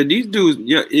crazy. Yeah, these dudes.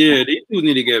 Yeah, these dudes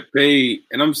need to get paid.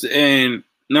 And I'm sick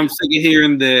of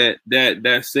hearing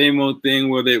that same old thing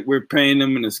where we're paying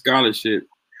them in a scholarship.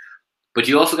 But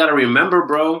you also got to remember,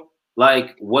 bro,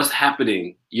 like what's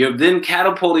happening. You're then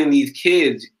catapulting these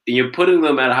kids and you're putting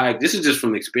them at a high. This is just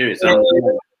from experience.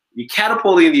 You're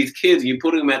catapulting these kids and you're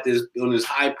putting them on this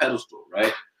high pedestal,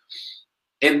 right?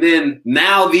 And then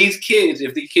now these kids,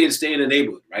 if the kids stay in the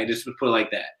neighborhood, right? Just put it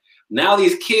like that. Now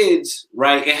these kids,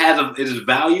 right? It is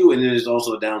value and then there's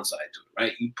also a downside to it,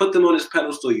 right? You put them on this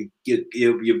pedestal,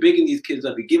 you're bigging these kids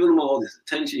up, you're giving them all this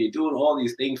attention, you're doing all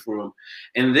these things for them,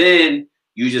 and then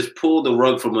you just pull the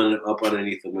rug from up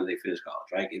underneath them when they finish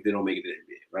college, right? If they don't make it to the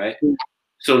NBA, right? Mm-hmm.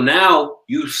 So now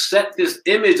you set this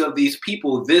image of these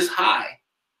people this high,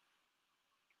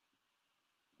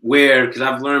 where because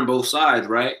I've learned both sides,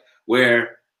 right?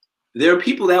 Where there are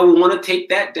people that will want to take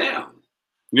that down.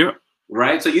 Yeah.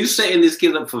 Right? So you're setting this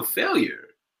kid up for failure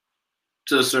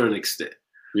to a certain extent.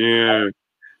 Yeah.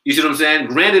 You see what I'm saying?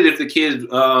 Granted, if the kid's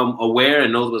aware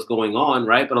and knows what's going on,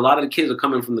 right? But a lot of the kids are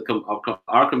coming from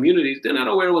our communities. They're not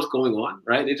aware of what's going on,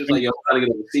 right? They're just like, yo, I'm trying to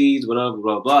get overseas, whatever,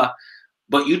 blah, blah.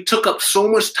 But you took up so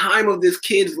much time of this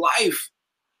kid's life,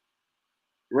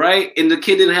 right? And the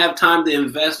kid didn't have time to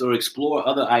invest or explore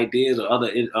other ideas or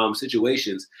other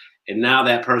situations. And now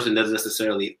that person doesn't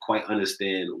necessarily quite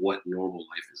understand what normal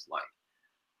life is like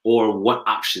or what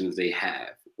options they have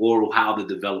or how to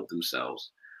develop themselves,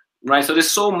 right? So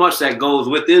there's so much that goes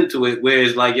into it where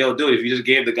it's like, yo, dude, if you just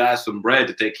gave the guy some bread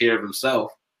to take care of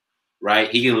himself,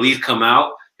 right, he can at least come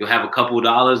out. he'll have a couple of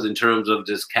dollars in terms of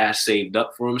just cash saved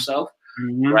up for himself,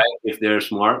 right? If they're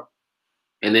smart.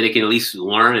 And then they can at least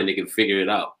learn and they can figure it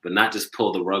out, but not just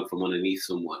pull the rug from underneath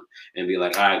someone and be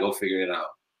like, all right, go figure it out.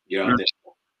 You're out there.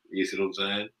 You see what I'm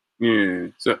saying? Yeah.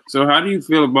 So how do you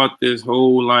feel about this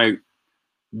whole like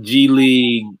G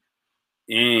League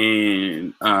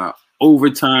and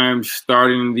overtime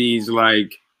starting these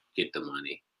like get the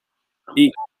money?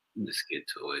 Let's get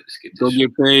to it. Let's get this. Go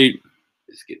get paid.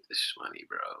 Let's get this money,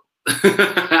 bro.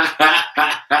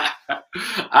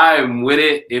 I'm with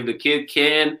it. If the kid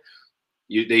can,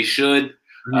 they should.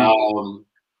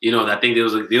 You know, I think there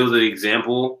was an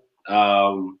example.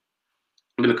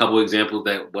 Been a couple of examples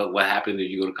that what happened if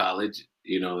you go to college.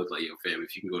 You know, it's like, yo, fam,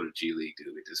 if you can go to G League,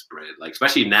 dude, with this spread, like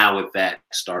especially now with that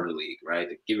starter league, right?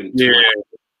 They're giving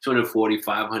 240,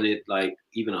 500, like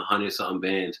even 100 something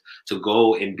bands to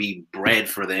go and be bred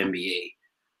for the NBA.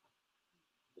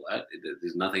 What?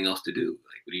 There's nothing else to do.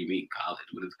 Like, what do you mean college?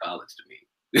 What is college to me?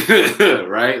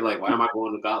 Right? Like, why am I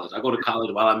going to college? I go to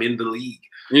college while I'm in the league.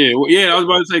 Yeah, well, yeah. I was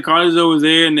about to say college is over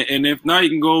there, and if not, you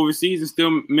can go overseas and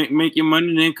still make your money,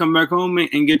 and then come back home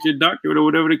and get your doctorate or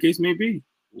whatever the case may be.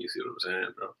 You see what I'm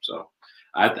saying, bro? So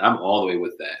I'm all the way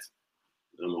with that.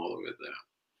 I'm all the way with that.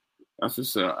 That's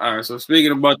what's up. All right. So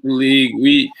speaking about the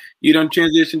league, you done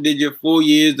transitioned, did your 4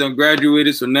 years, done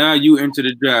graduated, so now you enter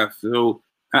the draft. So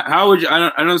how would you?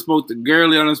 I don't spoke to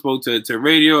Gurley. I don't spoke to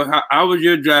radio. How was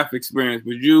your draft experience?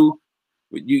 Was you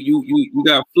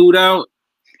got flued out?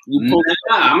 I'm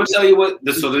gonna tell you what.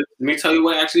 Let me tell you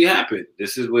what actually happened.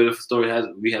 This is where the story has.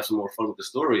 We have some more fun with the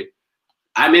story.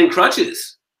 I'm in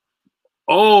crutches.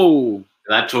 Oh,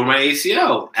 I tore my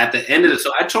ACL at the end of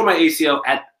So I tore my ACL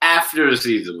after the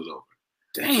season was over.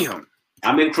 Damn.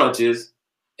 I'm in crutches,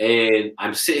 and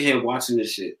I'm sitting here watching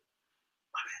this shit.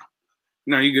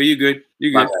 No, you good.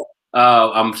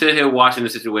 I'm sitting here watching the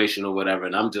situation or whatever,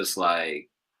 and I'm just like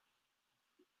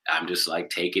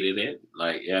taking it in.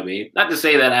 Like, you know what I mean? Not to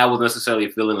say that I was necessarily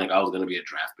feeling like I was going to be a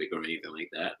draft pick or anything like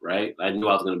that, right? I knew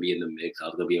I was going to be in the mix. I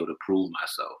was going to be able to prove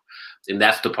myself. And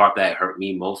that's the part that hurt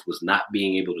me most, was not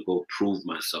being able to go prove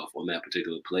myself on that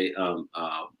particular play. So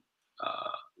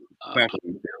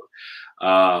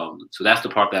that's the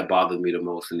part that bothered me the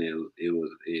most, and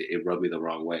it rubbed me the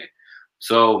wrong way.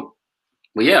 So,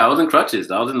 but yeah, I was in crutches.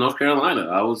 I was in North Carolina.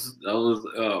 I was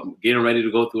getting ready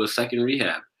to go through a second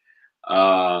rehab.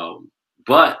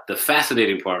 But the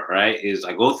fascinating part, right, is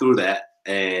I go through that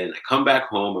and I come back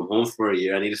home. I'm home for a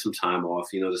year. I needed some time off,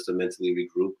 just to mentally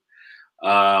regroup.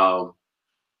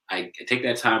 I take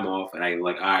that time off and I'm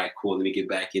like, all right, cool. Let me get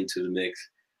back into the mix.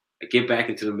 I get back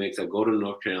into the mix. I go to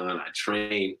North Carolina. I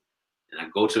train, and I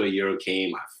go to a Euro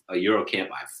camp. I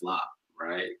flop,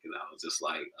 right? And I was just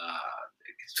like,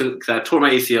 because I tore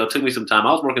my ACL. It took me some time.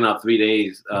 I was working out 3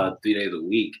 days a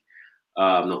week.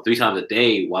 3 times a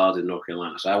day while I was in North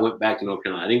Carolina. So I went back to North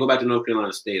Carolina. I didn't go back to North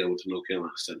Carolina State. I went to North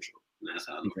Carolina Central. And that's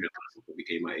how North Carolina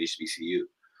became my HBCU.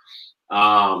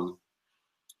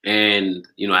 And,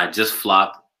 I just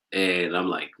flopped. And I'm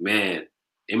like, man,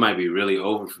 it might be really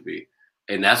over for me.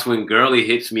 And that's when Gurley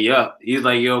hits me up. He's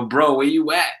like, yo, bro, where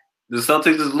you at? The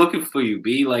Celtics is looking for you,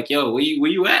 B. Like, yo, where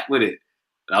you at with it?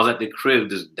 And I was at the crib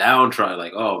just downtrodden,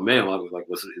 like, oh, man,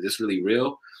 is this really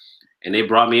real? And they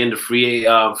brought me into free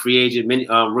agent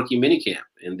rookie minicamp.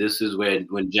 And this is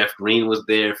when Jeff Green was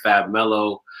there, Fab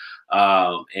Melo,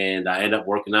 and I ended up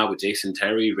working out with Jason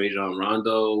Terry, Rajon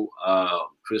Rondo,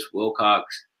 Chris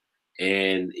Wilcox.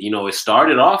 And, it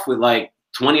started off with like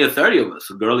 20 or 30 of us.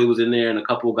 So Gurley was in there, and a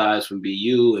couple of guys from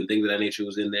BU and things of that nature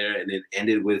was in there. And it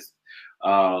ended with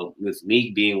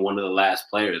me being one of the last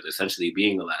players, essentially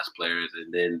being the last players,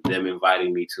 and then them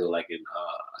inviting me to like an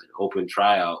open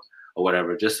tryout or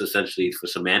whatever, just essentially for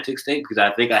semantics sake, because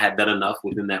I think I had done enough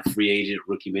within that free agent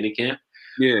rookie minicamp,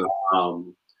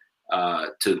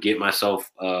 to get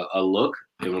myself a look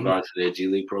in regards to their G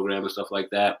League program and stuff like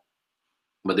that.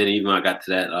 But then even when I got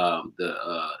to that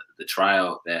the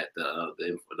trial, that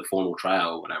the formal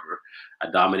trial or whatever,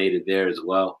 I dominated there as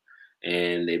well,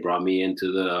 and they brought me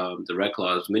into the Red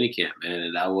Claws minicamp, man,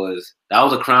 and that was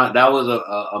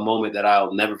a moment that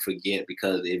I'll never forget,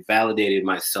 because it validated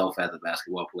myself as a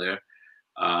basketball player.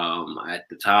 At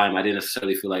the time, I didn't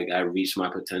necessarily feel like I reached my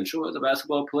potential as a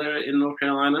basketball player in North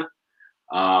Carolina,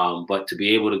 but to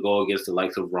be able to go against the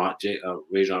likes of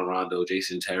Rajon Rondo,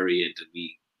 Jason Terry, and to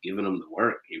be giving them the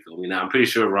work, you feel me? Now I'm pretty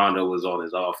sure Rondo was on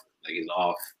his off. It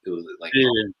was like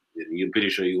you're pretty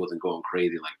sure he wasn't going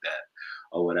crazy like that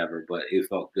or whatever. But it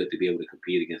felt good to be able to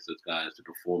compete against those guys, to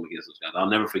perform against those guys. I'll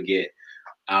never forget.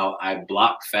 I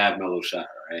blocked Fab Melo shot,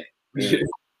 right?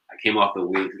 I came off the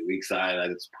weak side. I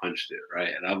just punched it,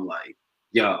 right? And I'm like,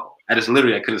 yo, I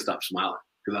couldn't stop smiling.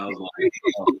 because I was like,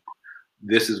 oh,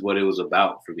 this is what it was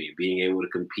about for me, being able to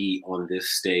compete on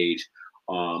this stage,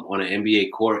 on an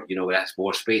NBA court, you know, that's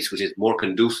more space, which is more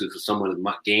conducive to someone's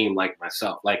game like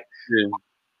myself. Like, yeah.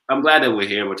 I'm glad that we're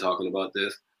here and we're talking about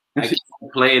this. I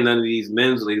can't play in none of these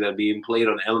men's leagues that are being played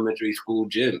on elementary school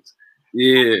gyms.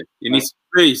 Yeah, you need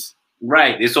space.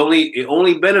 Right. It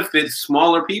only benefits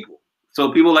smaller people.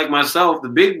 So people like myself, the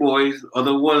big boys, are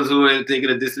the ones who are taking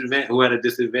a disadvantage, who had a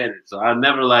disadvantage. So I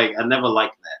never liked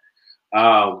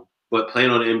that. But playing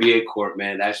on the NBA court,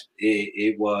 man,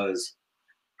 it was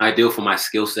ideal for my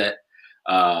skill set,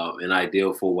 and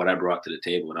ideal for what I brought to the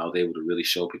table, and I was able to really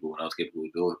show people what I was capable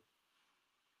of doing.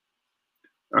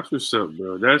 That's what's up,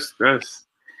 bro. That's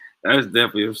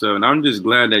definitely what's up, and I'm just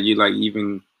glad that you like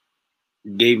even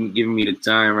giving me the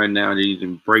time right now to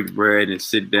even break bread and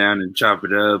sit down and chop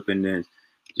it up, and then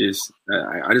just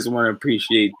I just want to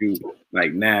appreciate you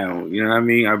like now. You know what I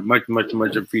mean? I much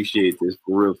appreciate this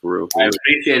for real. I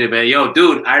appreciate it, man. Yo,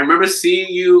 dude, I remember seeing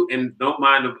you, and don't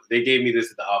mind, they gave me this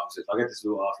at the office. I got this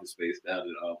new office space down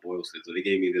in Boylston, so they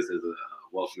gave me this as a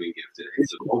welcoming gift today.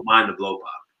 So don't mind the blow pop.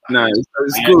 Nice,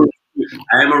 it's cool.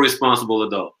 I am a responsible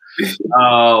adult.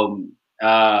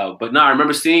 But no, I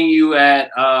remember seeing you at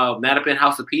Mattapan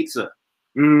House of Pizza.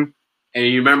 Mm-hmm. And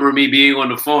you remember me being on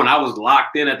the phone. I was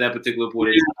locked in at that particular point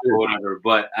in time or whatever.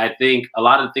 But I think a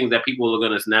lot of things that people are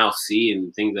going to now see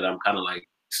and things that I'm kind of like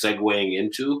segueing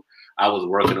into, I was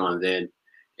working on then.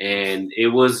 And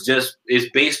it's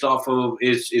based off of,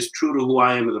 it's true to who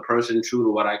I am as a person, true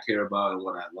to what I care about and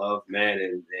what I love, man.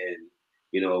 And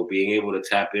you know, being able to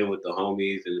tap in with the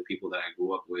homies and the people that I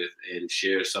grew up with and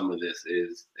share some of this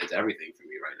is everything for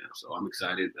me right now. So I'm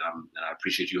excited. And I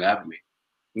appreciate you having me.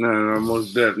 No,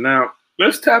 most definitely. Now,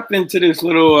 let's tap into this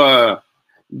little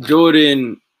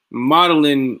Jordan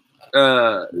modeling.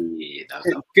 Like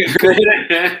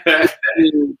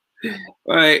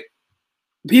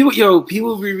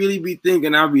people really be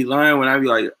thinking I'll be lying when I be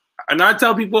like, and I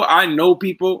tell people I know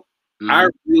people. Mm-hmm. I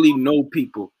really know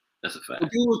people. That's a fact. When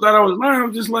people thought I was lying,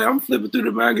 I'm just like, I'm flipping through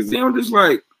the magazine. I'm just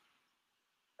like,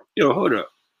 yo, hold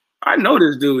up. I know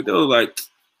this dude. They was like,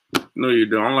 no, you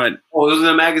don't. I'm like, oh, it was in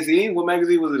a magazine? What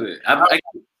magazine was it in? I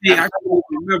can't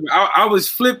remember. I was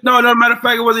flipped. No, matter of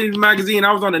fact, it wasn't even a magazine.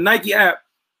 I was on the Nike app.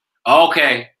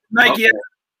 Okay. Nike app.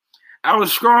 I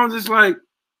was scrolling just like,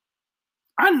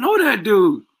 I know that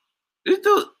dude. This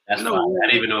dude. That's fine. I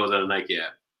didn't even know it was on the Nike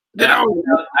app. I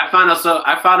found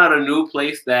out a new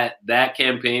place that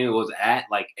campaign was at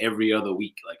like every other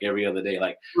week, like every other day.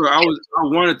 Like, bro, I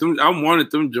wanted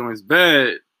them joints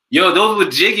bad. Yo, those were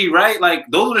jiggy, right? Like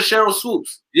those were the Cheryl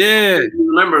Swoops. Yeah,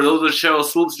 remember those were Cheryl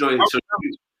Swoops joints. So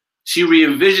she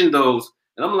re-envisioned those,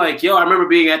 and I'm like, yo, I remember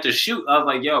being at the shoot. I was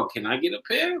like, yo, can I get a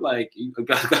pair? Like, you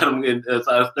got them in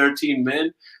size 13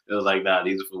 men. It was like, nah,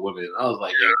 these are for women. I was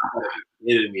like, yo,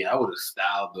 you're kidding me? I would have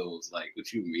styled those. Like,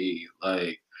 what you mean?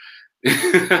 Like.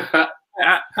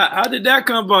 How did that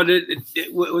come about?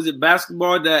 Was it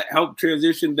basketball that helped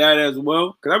transition that as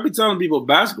well? Because I've been telling people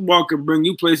basketball can bring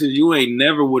you places you ain't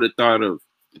never would have thought of.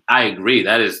 I agree.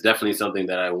 That is definitely something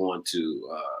that I want to,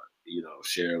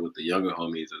 share with the younger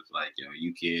homies. It's like,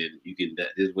 you can.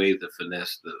 There's ways to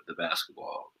finesse the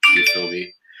basketball. You feel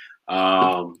me?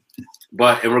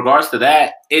 But in regards to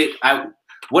that,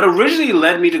 what originally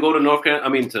led me to go to North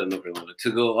Carolina,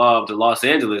 to go to Los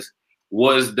Angeles,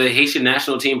 was the Haitian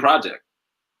National Team Project.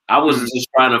 I was just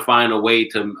trying to find a way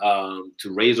to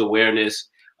raise awareness.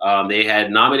 They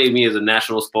had nominated me as a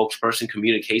national spokesperson,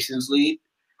 communications lead.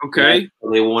 Okay.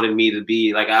 So they wanted me to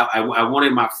be like, I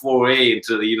wanted my foray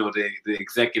into the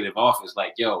executive office.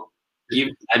 Like, yo,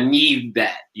 I need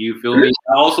that. You feel me?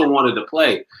 I also wanted to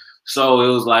play. So it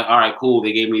was like, all right, cool.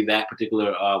 They gave me that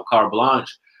particular carte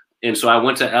blanche. And so I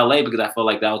went to LA because I felt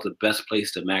like that was the best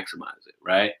place to maximize it.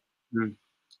 Right. Mm.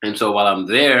 And so while I'm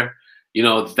there,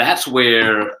 that's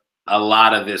where a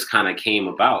lot of this kind of came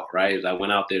about, right? Is I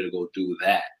went out there to go do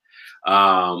that.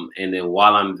 And then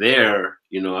while I'm there,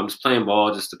 I'm just playing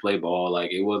ball just to play ball.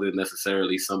 Like it wasn't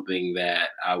necessarily something that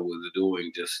I was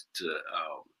doing just to,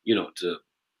 to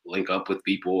link up with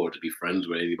people or to be friends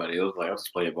with anybody else. Like I was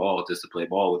just playing ball just to play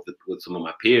ball with some of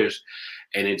my peers.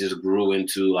 And it just grew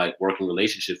into like working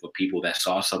relationships with people that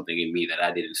saw something in me that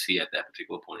I didn't see at that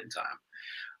particular point in time.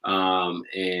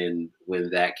 And when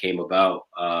that came about,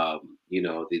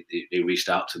 they reached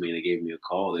out to me and they gave me a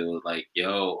call. They were like,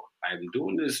 yo, I'm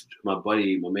doing this. My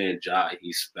man, Jai,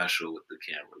 he's special with the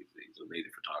camera. He's an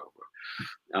amazing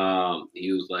photographer.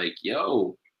 He was like,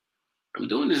 yo, I'm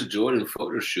doing this Jordan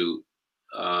photo shoot.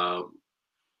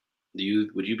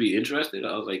 Would you be interested?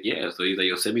 I was like, yeah. So he's like,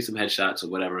 yo, send me some headshots or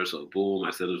whatever. So boom,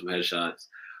 I sent him some headshots.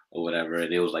 or whatever,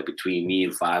 and it was like between me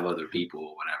and 5 other people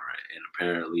or whatever, and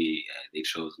apparently they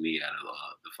chose me out of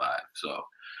the 5. So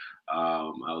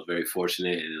I was very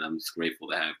fortunate, and I'm just grateful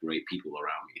to have great people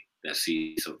around me that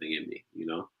see something in me, you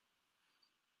know.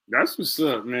 That's what's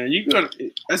up, man. You got.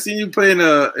 I seen you play in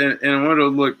one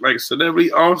of those like celebrity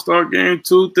all-star game,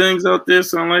 2 things out there,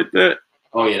 something like that.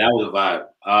 Oh yeah, that was a vibe.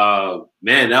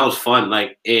 Man, that was fun.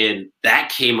 Like, and that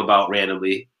came about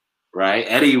randomly, right?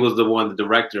 Eddie was the one, the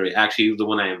director. Actually, he was the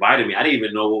one that invited me. I didn't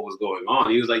even know what was going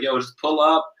on. He was like, "Yo, just pull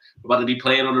up. We're about to be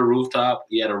playing on the rooftop."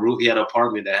 He had He had an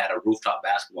apartment that had a rooftop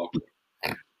basketball court.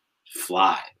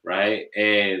 Fly, right?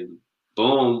 And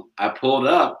boom, I pulled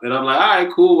up, and I'm like, "All right,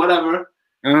 cool, whatever."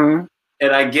 Uh-huh.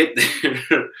 And I get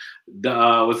there.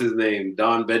 What's his name?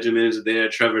 Don Benjamin is there.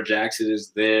 Trevor Jackson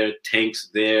is there. Tank's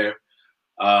there.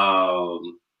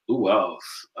 Who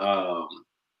else?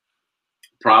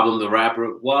 Problem the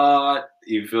rapper. What?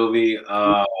 You feel me?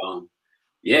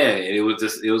 Yeah, it was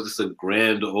just a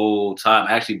grand old time.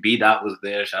 Actually, B Dot was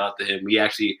there. Shout out to him. We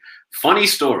actually, funny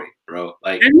story, bro.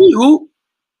 Like, who?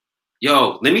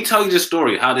 Yo, let me tell you the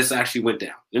story how this actually went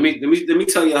down. Let me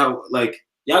tell you how, like,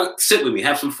 y'all sit with me,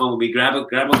 have some fun with me. Grab a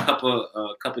cup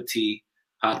of tea,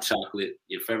 hot chocolate,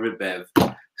 your favorite bev.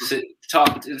 Sit,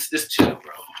 talk, just chill,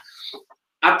 bro.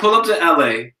 I pull up to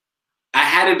LA. I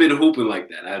hadn't been hooping like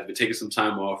that. I had been taking some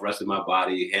time off, resting my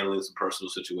body, handling some personal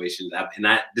situations.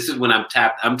 This is when I'm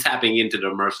tapping into the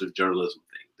immersive journalism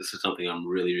thing. This is something I'm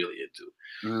really, really into.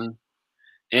 Mm-hmm.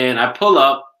 And I pull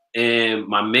up, and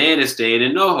my man is staying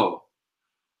in NoHo.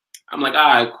 I'm like, all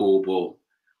right, cool, boom.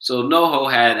 So NoHo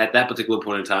had, at that particular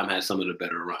point in time, had some of the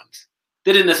better runs.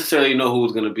 Didn't necessarily know who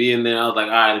was going to be in there. I was like,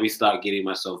 all right, let me start getting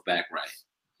myself back right.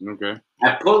 Okay.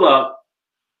 I pull up,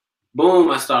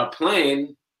 boom, I start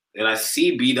playing, and I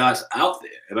see B-Dot's out there.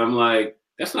 And I'm like,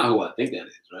 that's not who I think that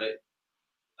is, right?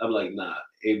 I'm like, nah.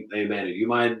 Hey man, do you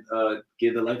mind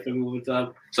getting the light for me one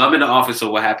time? So I'm in the office, so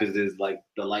what happens is, like,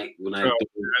 the light, when I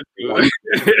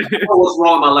what's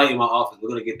wrong with my light in my office? We're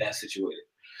going to get that situated.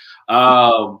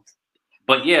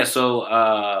 But yeah,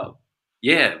 so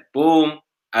yeah, boom,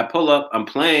 I pull up, I'm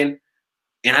playing,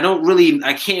 and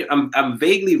I'm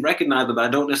vaguely recognizable, but I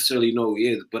don't necessarily know who he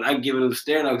is. But I give him a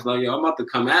stare, and I was like, yo, I'm about to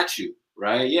come at you,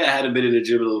 right? Yeah, I hadn't been in the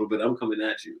gym a little bit. I'm coming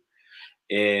at you.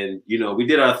 And, you know, we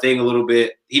did our thing a little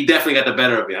bit. He definitely got the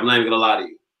better of me. I'm not even gonna lie to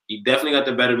you. He definitely got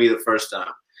the better of me the first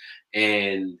time.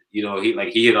 And, you know, he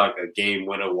hit like a game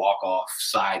winner walk-off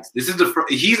sides.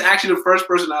 He's actually the first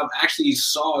person I've actually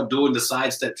saw doing the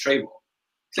sidestep tray ball.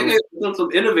 It's like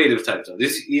some innovative type stuff.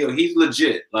 You know, he's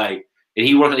legit. Like, and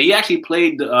he actually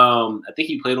played, I think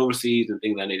he played overseas and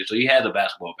things of that nature. So he has a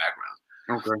basketball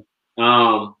background. Okay.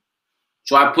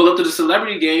 So I pull up to the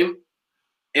celebrity game,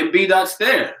 and B-Dot's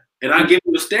there. And I give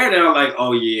him a stare down. I'm like,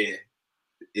 oh yeah.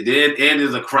 And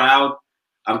there's a crowd.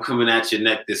 I'm coming at your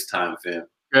neck this time, fam.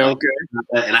 Okay.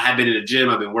 And I had been in the gym.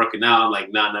 I've been working out. I'm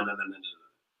like, no.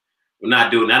 We're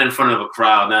not doing that in front of a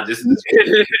crowd. Now this is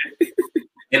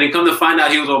and then come to find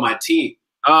out he was on my team.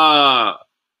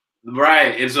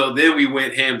 Right. And so then we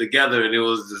went ham together, and it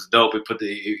was just dope. It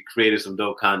created some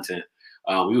dope content.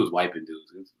 We was wiping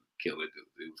dudes. It was killing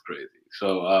dudes. It was crazy.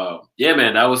 So yeah,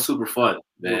 man, that was super fun,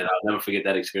 man. I'll never forget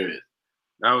that experience.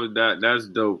 That's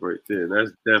dope right there.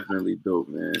 That's definitely dope,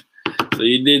 man. So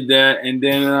you did that, and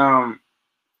then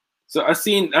so I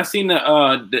seen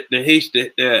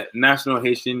the national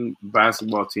Haitian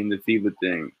basketball team, the FIBA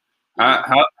thing.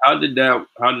 How did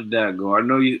that go? I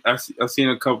know I seen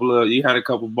you had a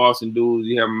couple Boston dudes.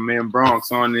 You have my man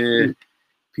Bronx on there.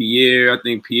 Pierre, I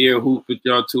think Pierre hooped with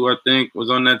y'all too. I think was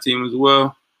on that team as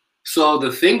well. So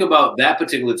the thing about that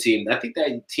particular team, I think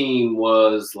that team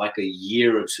was like a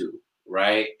year or two,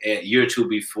 right? A year or two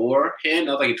beforehand.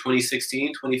 That was like in 2016,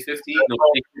 2015, no,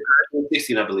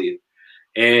 2016, I believe.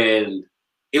 And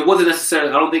it wasn't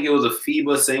necessarily, I don't think it was a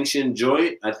FIBA sanctioned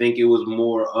joint. I think it was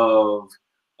more of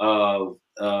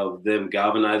them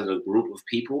galvanizing a group of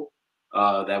people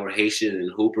that were Haitian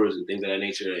and hoopers and things of that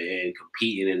nature and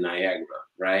competing in Niagara,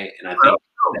 right? And I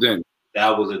think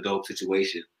that was a dope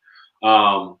situation.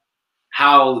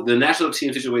 How the national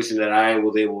team situation that I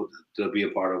was able to be a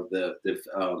part of the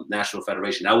national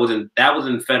federation, that wasn't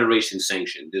federation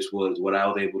sanctioned. This was what I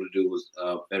was able to do was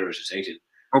federation sanctioned.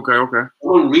 Okay.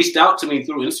 Someone reached out to me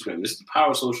through Instagram. This is the power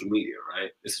of social media,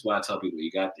 right? This is why I tell people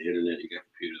you got the internet, you got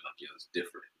computers, like, yo, it's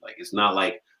different. Like, it's not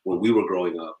like when we were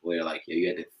growing up where, like, you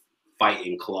had to fight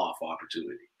and claw for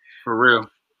opportunity. For real.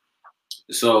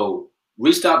 So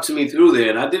reached out to me through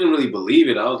there, and I didn't really believe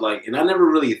it. I was like, and I never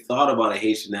really thought about a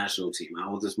Haitian national team. I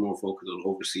was just more focused on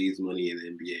overseas money in the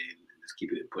NBA and just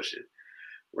keeping it pushing,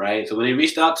 right? So when they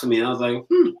reached out to me, I was like,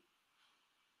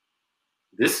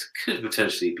 this could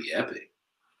potentially be epic.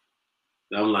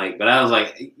 I'm like, but I was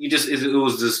like, it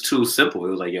was just too simple.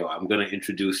 It was like, yo, I'm gonna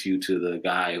introduce you to the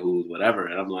guy who's whatever,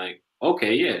 and I'm like,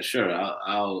 okay, yeah, sure,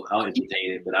 I'll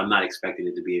entertain it, but I'm not expecting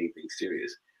it to be anything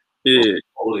serious. Yeah,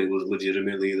 it was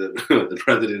legitimately the the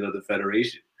president of the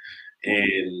federation,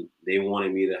 and they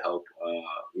wanted me to help,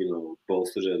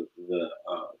 bolster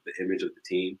the image of the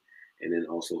team, and then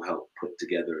also help put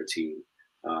together a team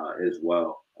as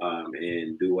well,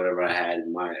 and do whatever I had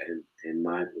in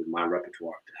my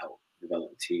repertoire to help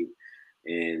develop a team.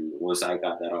 And once I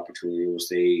got that opportunity, once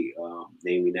they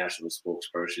named me national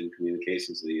spokesperson,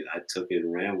 communications lead, I took it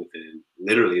and ran with it. And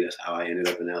literally, that's how I ended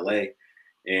up in LA.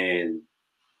 And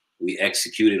we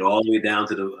executed all the way down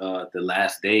to the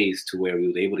last days to where we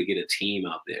were able to get a team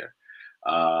out there.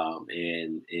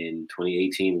 And in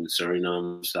 2018, in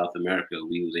Suriname, South America,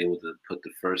 we was able to put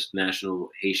the first national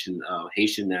Haitian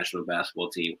national basketball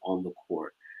team on the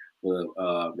court with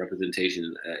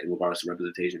representation in regards to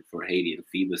representation for Haiti and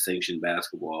FIBA sanctioned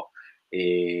basketball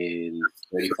in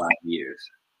 35 years.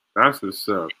 That's what's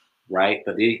up. Right?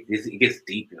 But it gets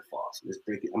deep in Foss. I'm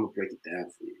gonna break it down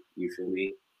for you. You feel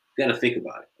me? You gotta think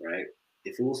about it, right?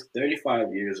 If it was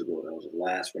 35 years ago, that was the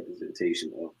last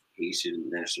representation of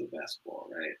Haitian national basketball,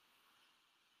 right?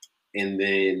 And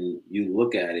then you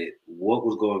look at it, what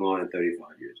was going on in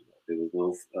 35 years ago? There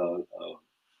was no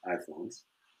iPhones.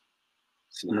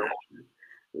 Snapchat.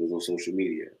 There was no social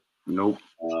media. Nope.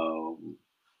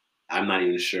 I'm not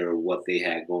even sure what they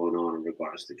had going on in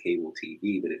regards to cable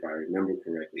TV, but if I remember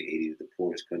correctly, Haiti is the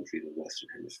poorest country in the Western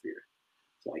Hemisphere.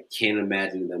 So I can't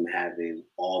imagine them having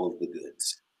all of the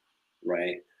goods,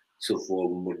 right? So for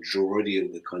a majority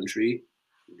of the country,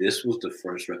 this was the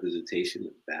first representation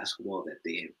of basketball that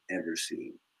they had ever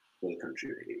seen for the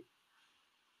country of Haiti.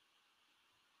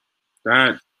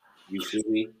 That, you feel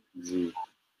me?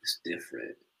 It's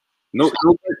different.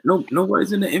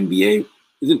 Nobody's in the NBA.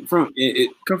 Is it from?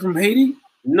 It come from Haiti?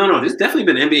 No. There's definitely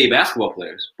been NBA basketball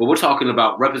players, but we're talking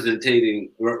about representing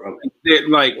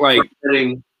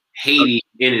Haiti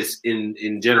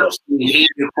in general. Seeing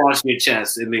Haiti across your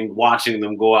chest and then watching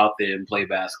them go out there and play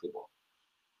basketball.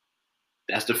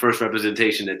 That's the first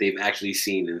representation that they've actually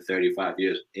seen in 35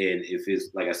 years. And if it's,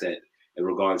 like I said, in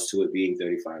regards to it being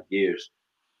 35 years,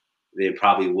 there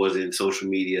probably wasn't social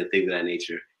media, things of that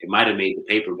nature. It might have made the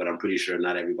paper, but I'm pretty sure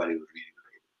not everybody was reading the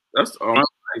paper. That's all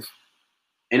nice.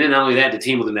 And then not only that, the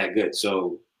team wasn't that good.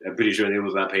 So I'm pretty sure they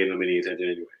was not paying them any attention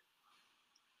anyway.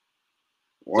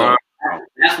 Wow. So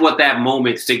that's what that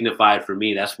moment signified for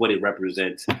me. That's what it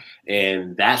represents.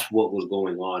 And that's what was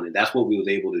going on. And that's what we was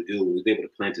able to do. We was able to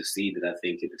plant a seed that I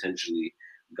think could potentially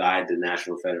guide the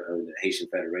the Haitian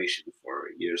Federation for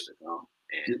years to come.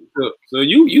 And so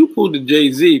you pulled the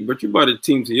Jay-Z, but you brought a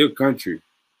team to your country.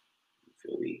 You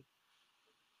feel me?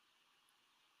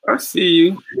 I see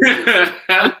you.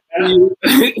 You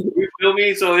feel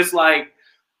me? So it's like,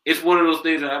 it's one of those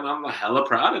things that I'm hella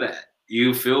proud of that.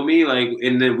 You feel me? Like,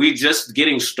 and then we just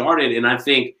getting started. And I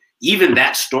think even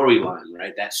that storyline,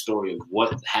 right? That story of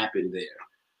what happened there,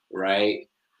 right?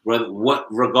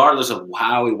 Regardless of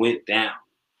how it went down,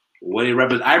 what it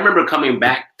represents. I remember coming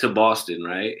back to Boston,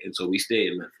 right? And so we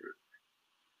stayed in Medford.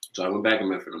 So I went back in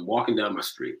Medford. I'm walking down my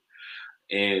street.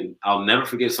 And I'll never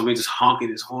forget somebody just honking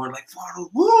his horn like, Fardo,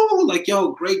 woo! Like,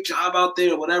 yo, great job out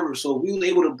there, whatever. So we were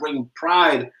able to bring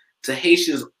pride to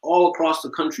Haitians all across the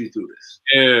country through this.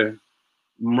 Yeah.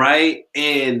 Right?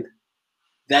 And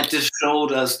that just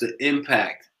showed us the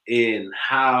impact in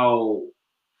how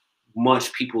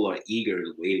much people are eager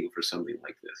and waiting for something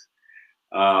like this.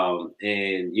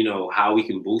 And, you know, how we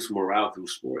can boost morale through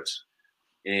sports.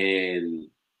 And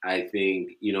I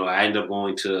think, you know, I ended up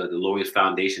going to the Laureus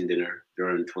Foundation dinner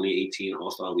during 2018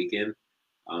 All-Star Weekend.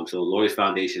 So Laureus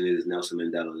Foundation is Nelson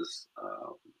Mandela's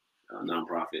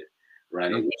nonprofit,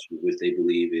 right? Okay. Which they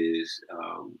believe is,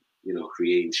 you know,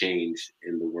 creating change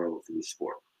in the world through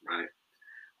sport, right?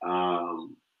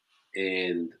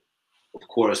 And of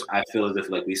course, I feel as if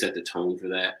like we set the tone for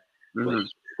that. Mm-hmm. But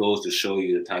it goes to show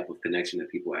you the type of connection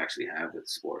that people actually have with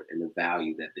sport and the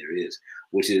value that there is,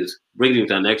 which is brings me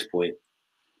to our next point,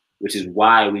 which is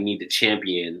why we need to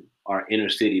champion our inner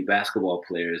city basketball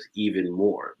players even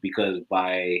more, because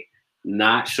by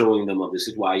not showing them up, this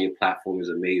is why your platform is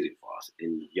amazing, Foss,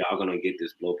 and y'all gonna get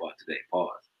this blow pot today.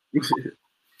 Pause.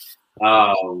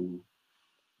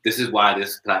 This is why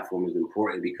this platform is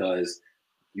important, because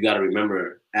you got to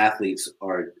remember, athletes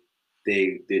are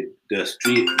the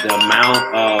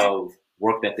amount of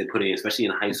work that they put in, especially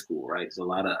in high school, right? There's a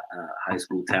lot of high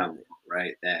school talent,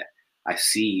 right, that I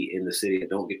see in the city that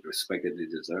don't get the respect that they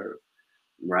deserve,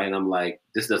 right? And I'm like,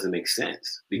 this doesn't make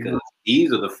sense, because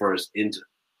these are the first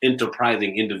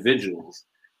enterprising individuals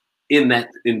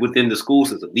within the school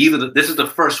system. This is the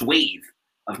first wave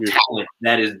of talent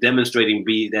that is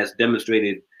that's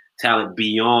demonstrated talent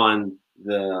beyond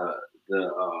the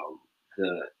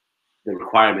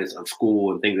requirements of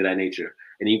school and things of that nature.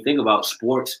 And you think about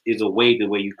sports is a way the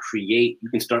way you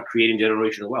can start creating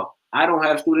generational wealth. I don't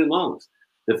have student loans.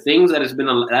 The things that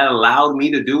that allowed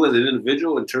me to do as an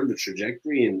individual in terms of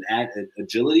trajectory and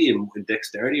agility and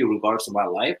dexterity in regards to my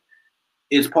life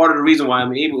is part of the reason why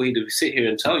I'm able to sit here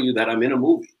and tell you that I'm in a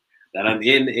movie, that I'm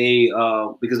in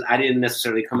because I didn't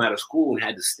necessarily come out of school and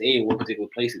had to stay in one particular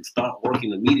place and start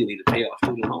working immediately to pay off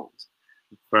student loans.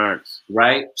 Facts.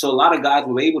 Right? So a lot of guys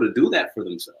were able to do that for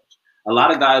themselves. A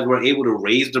lot of guys were able to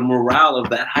raise the morale of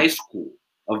that high school,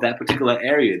 of that particular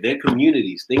area, their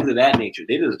communities, things of that nature.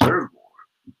 They deserve more.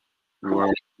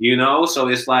 Right? You know, so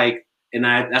it's like, and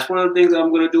that's one of the things that I'm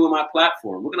going to do with my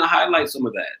platform. We're going to highlight some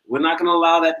of that. We're not going to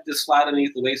allow that to just slide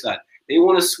underneath the wayside. They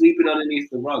want to sweep it underneath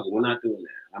the rug. We're not doing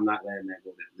that. I'm not letting that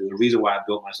go there. The reason why I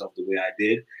built myself the way I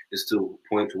did is to a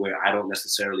point to where I don't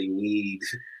necessarily need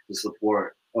the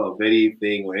support of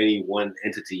anything or any one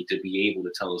entity to be able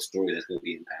to tell a story that's going to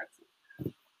be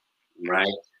impactful.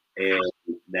 Right? And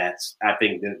I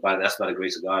think that's by the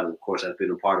grace of God. And of course, I've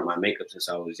been a part of my makeup since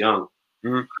I was young.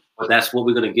 Mm-hmm. But that's what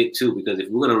we're going to get to, because if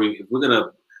we're going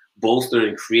to bolster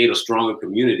and create a stronger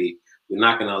community, we're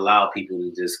not going to allow people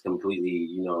to just completely,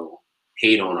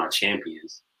 hate on our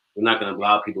champions. We're not going to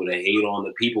allow people to hate on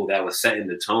the people that were setting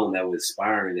the tone, that were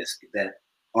inspiring, that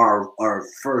are our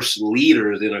first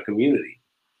leaders in our community.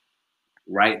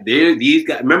 Right? These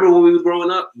guys. Remember when we were growing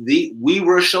up? We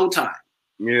were Showtime.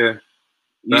 Yeah.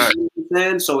 You see what I'm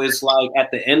saying? So it's like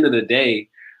at the end of the day,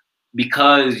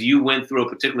 because you went through a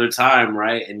particular time,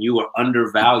 right, and you were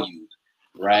undervalued,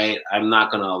 right, I'm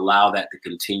not going to allow that to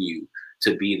continue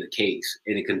to be the case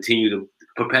and to continue to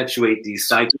perpetuate these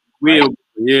cycles. Right?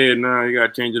 Yeah, no, you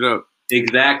got to change it up.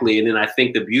 Exactly. And then I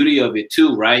think the beauty of it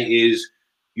too, right, is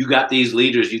you got these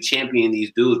leaders, you champion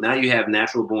these dudes. Now you have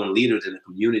natural born leaders in the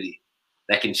community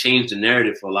that can change the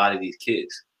narrative for a lot of these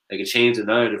kids. They can change the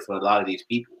narrative for a lot of these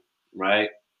people, right?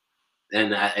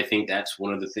 And I think that's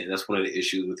one of the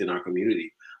issues within our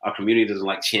community. Our community doesn't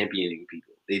like championing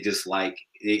people. They just like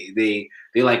they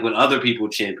like when other people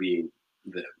champion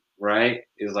them, right?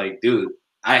 It's like, dude,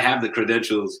 I have the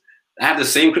credentials. I have the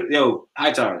same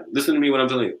Hightower, listen to me when I'm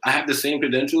telling you. I have the same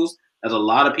credentials as a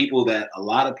lot of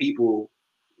people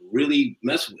really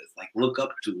mess with, like look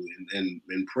up to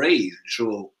and praise and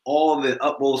show all the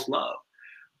utmost love,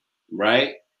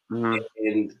 right? Mm-hmm.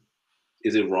 And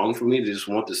is it wrong for me to just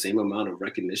want the same amount of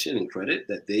recognition and credit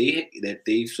that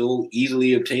they so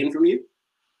easily obtain from you?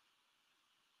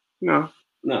 No.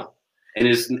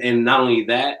 And not only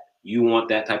that, you want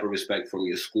that type of respect from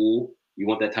your school. You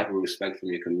want that type of respect from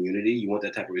your community. You want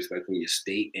that type of respect from your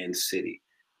state and city,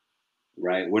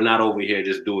 right? We're not over here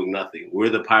just doing nothing. We're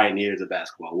the pioneers of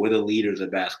basketball. We're the leaders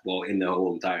of basketball in the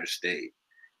whole entire state,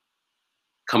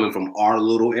 coming from our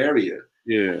little area.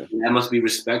 Yeah. And that must be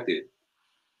respected.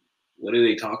 What are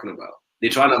they talking about? They're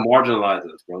trying to marginalize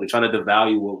us, bro. They're trying to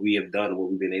devalue what we have done,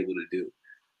 what we've been able to do.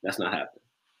 That's not happening.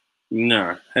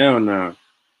 Nah, hell no.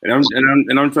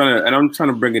 And I'm trying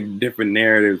to bring a different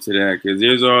narrative to that, because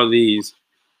there's all these,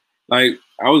 like,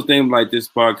 I was thinking like this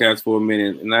podcast for a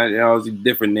minute, and all these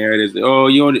different narratives. Oh,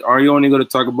 are you only going to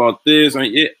talk about this?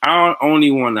 I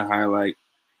only want to highlight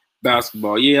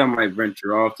basketball. Yeah, I might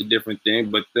venture off to different things,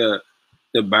 but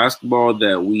the basketball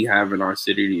that we have in our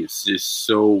city is just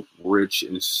so rich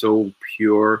and so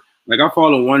pure. Like, I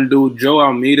follow one dude, Joe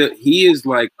Almeida. He is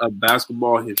like a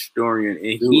basketball historian,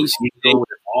 and he's going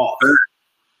off.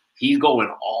 He's going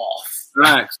off.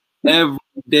 Facts. Every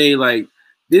day, like,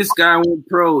 this guy went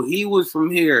pro. He was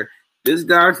from here. This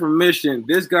guy from Mission.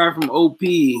 This guy from OP.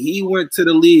 He went to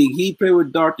the league. He played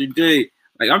with Dr. J.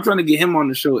 Like, I'm trying to get him on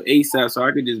the show ASAP so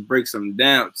I could just break some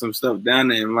stuff down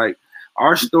to him. Like,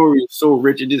 our story is so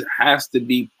rich, it just has to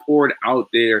be poured out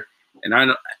there. And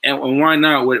why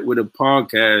not with a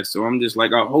podcast? So I'm just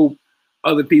like, I hope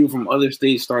other people from other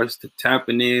states starts to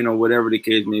tapping in or whatever the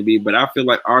case may be. But I feel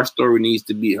like our story needs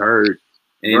to be heard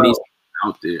and it needs to be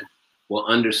out there. Well,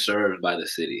 underserved by the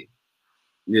city.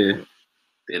 Yeah.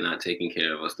 They're not taking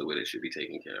care of us the way they should be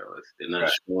taking care of us. They're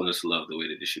not showing us love the way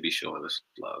that they should be showing us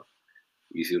love.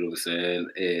 You see what I'm saying?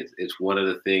 It's one of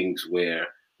the things where,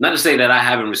 not to say that I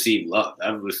haven't received love.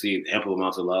 I've received ample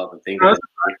amounts of love and things like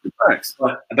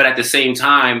that. But at the same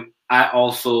time, I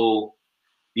also,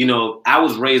 I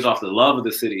was raised off the love of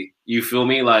the city. You feel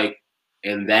me? Like,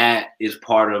 and that is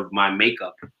part of my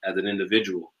makeup as an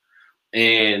individual.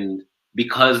 And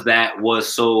because that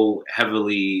was so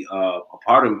heavily a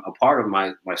part of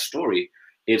my story,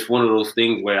 it's one of those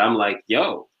things where I'm like,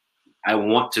 yo, I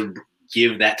want to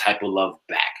give that type of love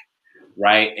back.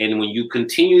 Right. And when you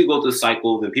continue to go through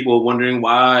cycles and people are wondering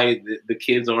why the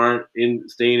kids aren't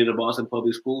staying in the Boston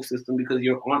public school system, because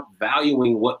you aren't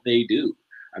valuing what they do.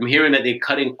 I'm hearing that they're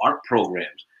cutting art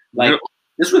programs. Like,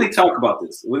 let's really talk about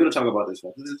this. We're going to talk about this.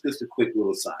 This is just a quick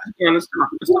little side. Yeah, let's talk.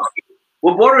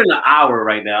 We're bordering the hour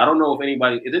right now. I don't know if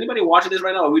is anybody watching this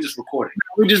right now, or are we just recording?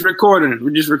 We're just recording.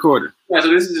 Yeah, so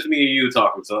this is just me and you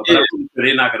talking. So yeah.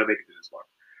 They're not going to make it to this part.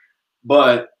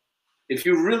 But if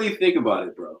you really think about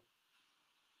it, bro,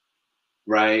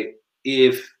 right?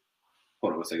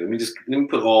 Hold on a second. Let me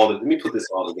put this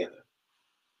all together.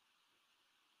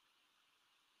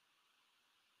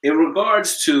 In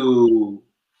regards to,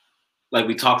 like,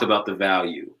 we talked about the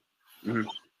value,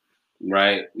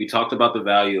 right? We talked about the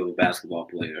value of a basketball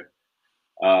player.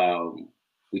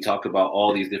 We talked about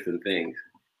all these different things.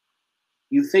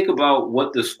 You think about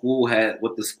what the school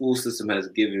system has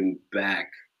given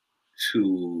back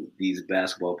to these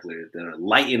basketball players that are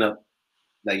lighting up.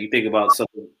 Like, you think about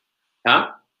something,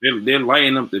 huh? They're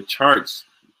lighting up the charts.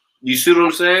 You see what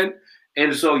I'm saying?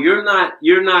 And so you're not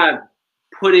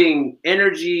putting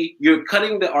energy. You're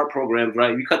cutting the art programs,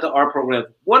 right? You cut the art programs.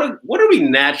 What are we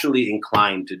naturally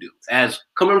inclined to do as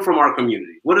coming from our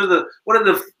community? What are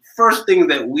the first things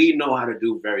that we know how to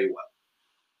do very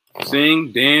well?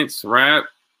 Sing, dance, rap,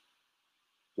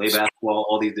 play basketball,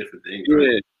 all these different things.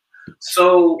 Right? Yeah.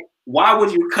 So why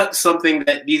would you cut something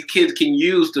that these kids can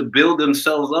use to build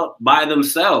themselves up by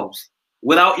themselves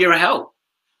without your help?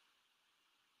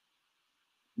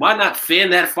 Why not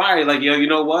fan that fire? Like, yo, you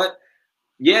know what?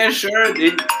 Yeah, sure.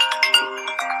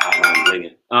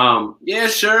 Yeah,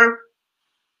 sure.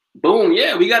 Boom.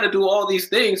 Yeah, we got to do all these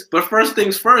things. But first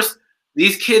things first,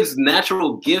 these kids'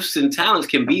 natural gifts and talents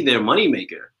can be their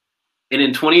moneymaker. And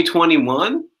in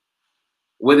 2021,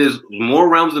 where there's more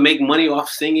realms to make money off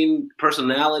singing,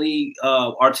 personality,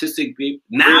 artistic.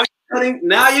 Now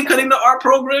you're cutting the art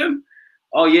program.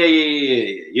 Oh yeah.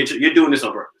 You're doing this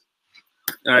on purpose.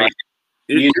 All right.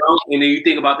 You know, and then you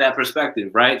think about that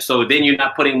perspective, right? So then you're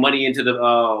not putting money into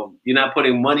the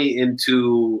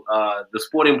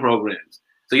sporting programs.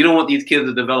 So you don't want these kids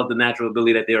to develop the natural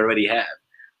ability that they already have,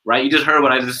 right? You just heard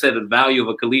what I just said. The value of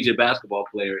a collegiate basketball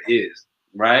player is,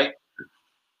 right?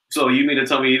 So you mean to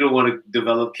tell me you don't want to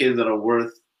develop kids that are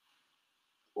worth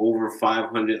over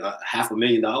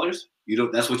 $500,000? You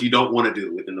don't. That's what you don't want to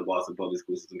do within the Boston public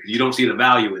school system, because you don't see the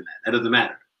value in that. That doesn't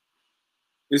matter.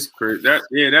 It's crazy.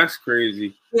 That's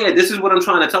crazy. Yeah, this is what I'm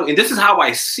trying to tell you. And this is how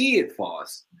I see it,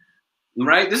 Foss.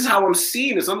 Right? This is how I'm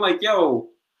seeing this. I'm like, yo,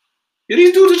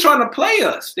 these dudes are trying to play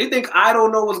us. They think I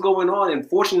don't know what's going on. And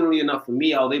fortunately enough for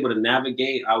me, I was able to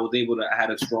navigate. I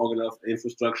had a strong enough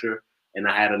infrastructure, and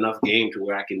I had enough game to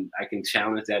where I can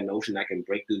challenge that notion. I can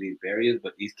break through these barriers.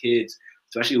 But these kids,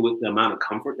 especially with the amount of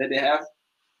comfort that they have,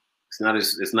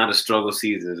 it's not a struggle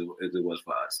season as it was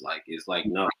for us. Like, it's like,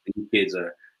 no, these kids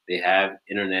they have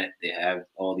internet, they have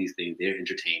all these things. They're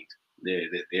entertained. They're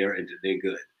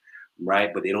good,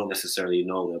 right? But they don't necessarily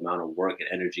know the amount of work and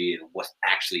energy and what's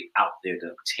actually out there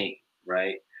to obtain,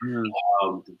 right?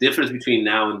 The difference between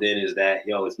now and then is that,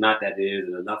 yo, it's not that there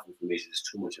isn't enough information.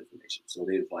 It's too much information. So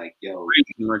they're like, yo,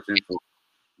 you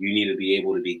need to be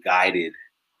able to be guided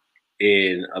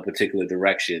in a particular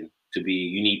direction.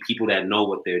 You need people that know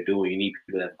what they're doing. You need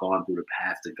people that have gone through the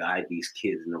path to guide these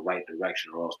kids in the right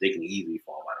direction, or else they can easily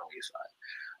fall by the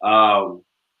wayside.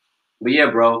 But yeah,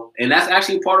 bro, and that's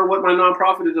actually part of what my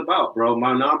nonprofit is about, bro.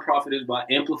 My nonprofit is about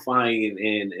amplifying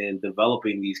and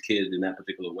developing these kids in that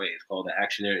particular way. It's called the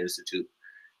Actionnaire Institute.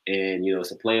 And, you know,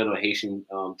 it's a play on a Haitian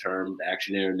term, the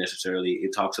actionnaire necessarily.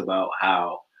 It talks about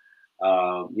how,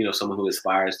 you know, someone who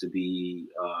aspires to be,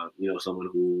 you know, someone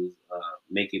who's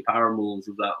making power moves,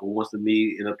 who wants to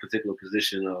be in a particular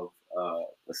position of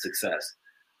a success.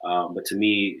 But to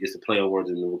me, it's a play on words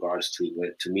in regards to,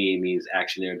 but to me, it means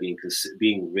actionnaire,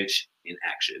 being rich in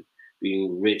action,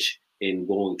 being rich in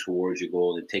going towards your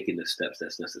goal and taking the steps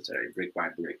that's necessary, brick by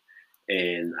brick.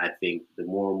 And I think the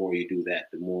more and more you do that,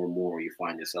 the more and more you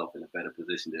find yourself in a better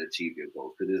position to achieve your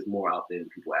goals. Because there's more out there than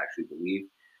people actually believe.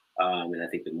 And I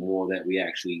think the more that we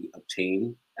actually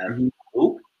obtain as a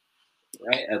group,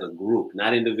 right, as a group,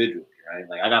 not individually, right?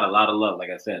 Like, I got a lot of love, like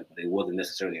I said, but it wasn't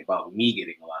necessarily about me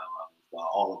getting a lot of love. It was about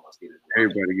all of us getting love.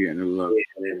 Everybody getting love.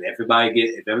 Yeah, and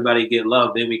if everybody get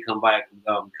love, then we come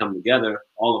together.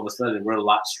 All of a sudden, we're a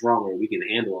lot stronger. We can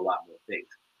handle a lot more things.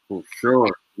 For sure.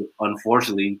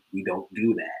 Unfortunately, we don't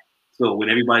do that. So when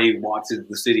everybody watches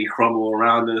the city crumble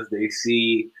around us, they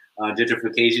see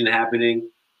gentrification happening.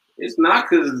 It's not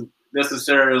because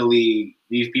necessarily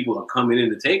these people are coming in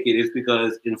to take it. It's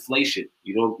because inflation.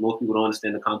 Most people don't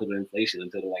understand the concept of inflation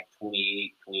until they're like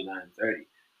 28, 29, 30,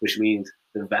 which means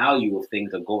the value of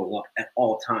things are going up at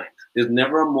all times. There's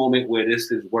never a moment where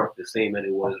this is worth the same as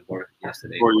it was worth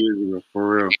yesterday. 4 years ago,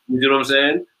 for real. You know what I'm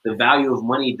saying? The value of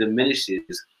money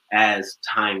diminishes as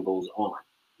time goes on.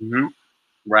 Mm-hmm.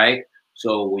 Right?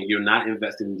 So when you're not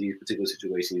investing in these particular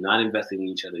situations, you're not investing in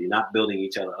each other, you're not building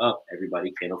each other up,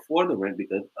 everybody can't afford the rent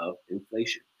because of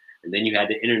inflation. And then you had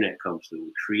the internet come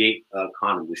through, create an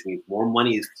economy, which means more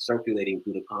money is circulating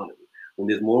through the economy. When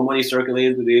there's more money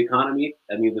circulating through the economy,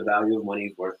 that means the value of money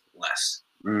is worth less.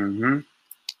 Mm-hmm.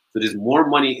 So there's more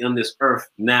money on this earth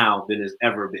now than there's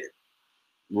ever been.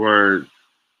 Word.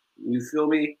 You feel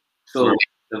me? So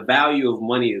the value of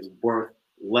money is worth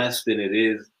less than it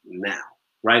is now,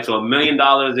 right? So $1 million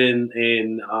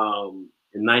in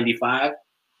 '95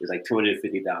 is like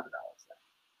 $250,000.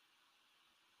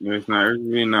 It's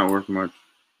really not worth much.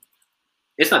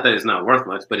 It's not that it's not worth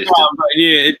much, but it's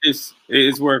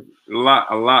it's worth a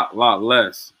lot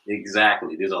less.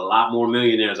 Exactly. There's a lot more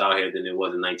millionaires out here than there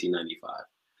was in 1995.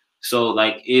 So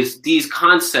like it's these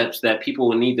concepts that people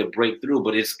will need to break through,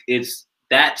 but that's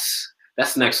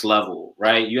next level,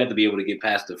 right? You have to be able to get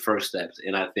past the first steps,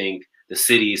 and I think the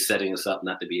city is setting us up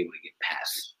not to be able to get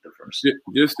past the first step.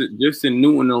 Just in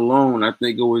Newton alone, I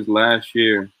think it was last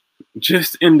year,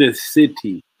 just in the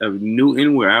city of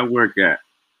Newton where I work at,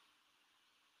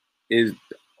 is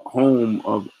home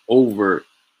of over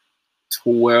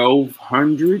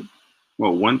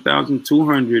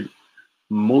 1,200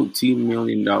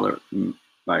 multi-million-dollar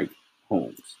like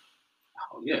homes.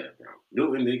 Oh yeah, bro.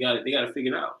 Newton, they got to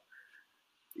figure it out.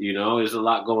 You know, there's a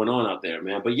lot going on out there,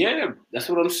 man. But yeah, that's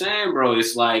what I'm saying, bro.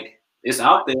 It's like it's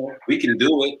out there. We can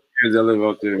do it. Because I live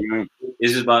out there, man.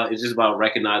 It's just about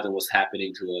recognizing what's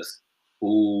happening to us,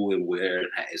 who and where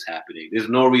is happening. There's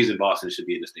no reason Boston should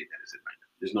be in the state that it's in right now.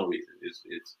 There's no reason. It's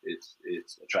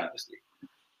a travesty.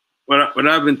 But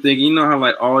I've been thinking, you know how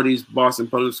like all these Boston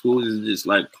public schools is just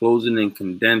like closing and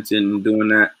condensing and doing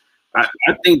that. I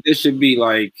think there should be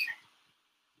like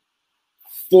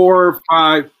 4 or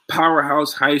 5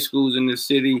 powerhouse high schools in the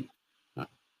city,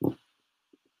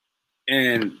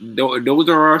 and those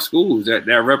are our schools that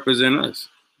represent us.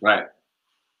 Right.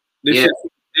 There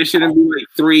shouldn't be like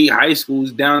 3 high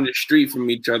schools down the street from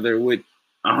each other with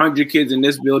 100 kids in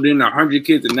this building, 100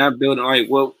 kids in that building. Like,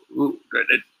 well,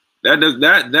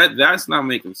 that's not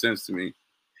making sense to me.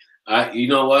 You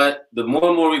know what? The more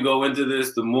and more we go into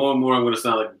this, the more and more I'm going to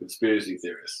sound like a conspiracy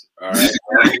theorist. All right.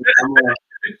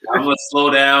 I'm gonna slow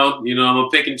down. You know, I'm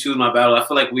gonna pick and choose my battle. I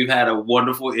feel like we've had a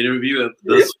wonderful interview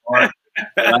thus far.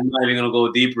 I'm not even gonna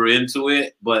go deeper into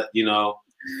it, but you know,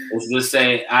 let's just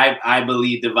say I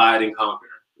believe divide and conquer,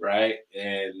 right?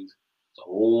 And there's a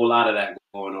whole lot of that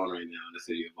going on right now in the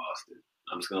city of Boston.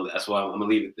 That's why I'm gonna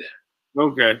leave it there.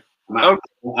 Okay. I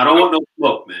don't want no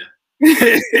smoke, man.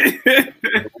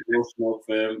 No smoke,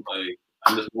 fam. Like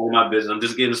I'm just doing my business. I'm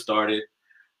just getting started.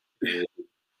 And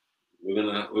we're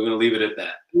gonna leave it at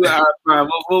that. Yeah,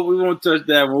 we won't touch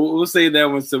that one. We'll say that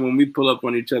one so when we pull up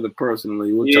on each other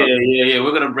personally. Yeah.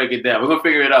 We're gonna break it down. We're gonna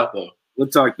figure it out though. We'll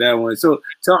talk that one. So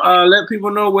let people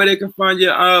know where they can find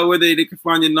your where they can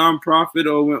find your nonprofit,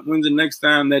 or when's the next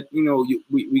time that we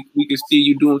can see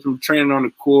you doing some training on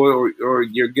the court or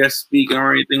your guest speaking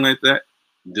or anything like that.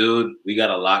 Dude, we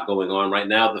got a lot going on right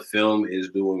now. The film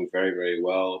is doing very, very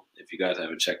well. If you guys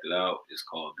haven't checked it out, it's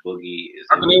called Boogie.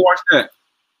 How can they watch that?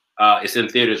 It's in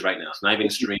theaters right now. It's not even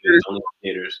streaming. It's only in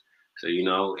theaters. So, you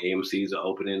know, AMC's are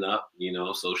opening up. You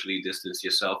know, socially distance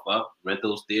yourself up. Rent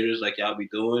those theaters like y'all be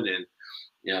doing. And,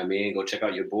 you know what I mean? Go check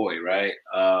out your boy, right?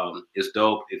 It's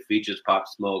dope. It features Pop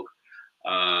Smoke.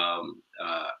 I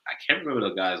can't remember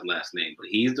the guy's last name, but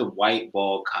he's the white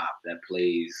ball cop that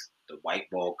plays the white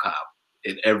ball cop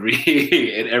in every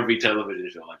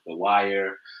television show, like The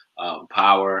Wire,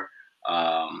 Power.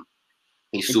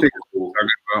 He's super cool.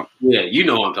 Yeah, you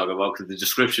know what I'm talking about because the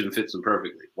description fits him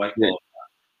perfectly. White ball.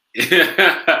 He's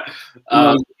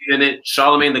in it.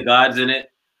 Charlamagne the God's in it.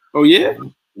 Oh yeah.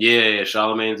 Yeah.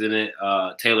 Charlamagne's in it.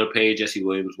 Taylor Page, Jesse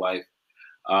Williams' wife.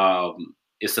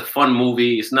 It's a fun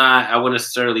movie. It's not. I wouldn't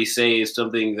necessarily say it's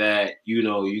something that you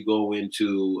go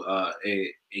into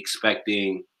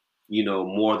expecting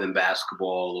more than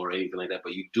basketball or anything like that.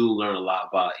 But you do learn a lot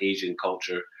about Asian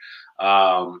culture.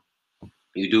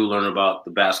 You do learn about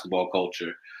the basketball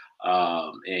culture,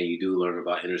 and you do learn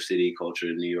about inner city culture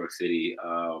in New York City,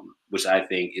 which I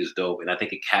think is dope. And I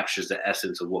think it captures the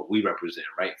essence of what we represent,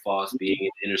 right? Foss being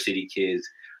inner city kids,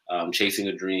 chasing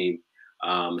a dream,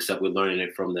 except we're learning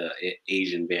it from the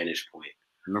Asian vantage point.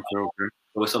 Okay.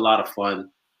 So it's a lot of fun.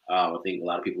 I think a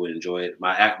lot of people would enjoy it.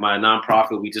 My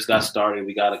nonprofit, we just got started.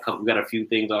 We got a few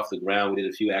things off the ground. We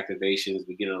did a few activations.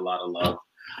 We're getting a lot of love.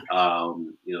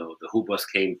 The Hoop Bus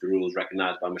came through. It was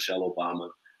recognized by Michelle Obama,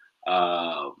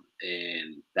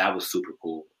 and that was super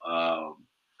cool.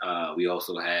 We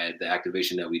also had the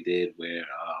activation that we did where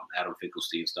Adam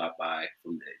Finkelstein stopped by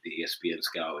from the ESPN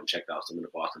Scout and checked out some of the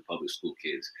Boston public school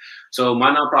kids. So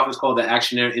my nonprofit is called the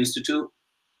Actionaire Institute.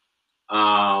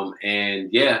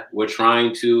 And yeah, we're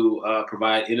trying to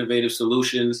provide innovative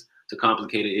solutions to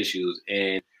complicated issues.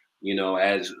 And,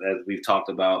 as we've talked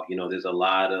about, there's a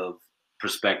lot of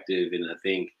perspective and I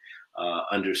think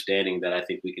understanding that I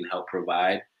think we can help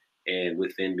provide. And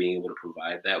within being able to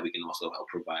provide that, we can also help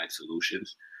provide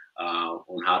solutions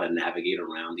on how to navigate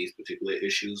around these particular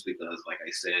issues. Because like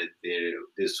I said,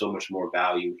 there's so much more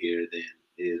value here than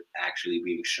is actually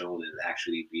being shown and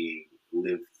actually being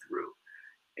lived through.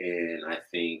 And I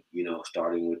think,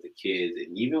 starting with the kids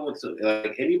and even with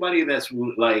like anybody that's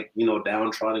like,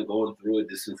 downtrodden, going through it,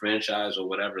 disenfranchised or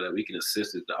whatever, that we can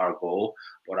assist is our goal.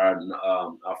 But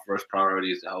our first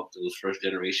priority is to help those first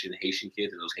generation Haitian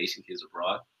kids and those Haitian kids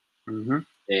abroad. Mm-hmm.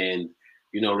 And,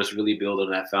 just really build on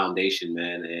that foundation,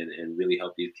 man, and really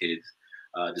help these kids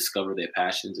discover their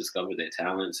passions, discover their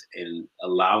talents, and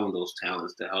allowing those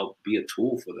talents to help be a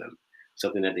tool for them,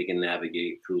 something that they can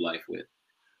navigate through life with.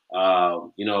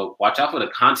 Watch out for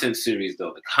the content series,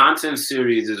 though. The content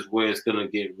series is where it's going to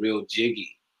get real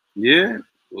jiggy. Yeah.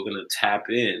 We're going to tap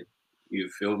in. You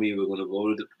feel me? We're going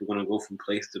to go from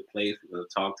place to place. We're going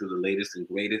to talk to the latest and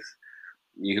greatest,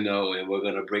 and we're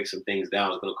going to break some things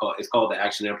down. It's called the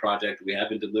Actionaire Project. We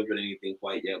haven't delivered anything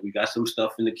quite yet. We got some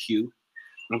stuff in the queue.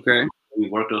 Okay. We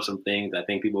worked on some things. I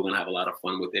think people are going to have a lot of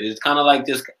fun with it. It's kind of like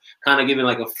just kind of giving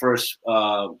like a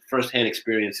first-hand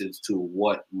experiences to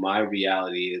what my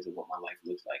reality is and what my life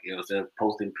looks like. Instead of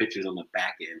posting pictures on the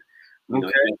back end,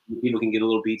 people can get a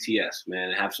little BTS, man,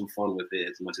 and have some fun with it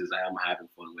as much as I am having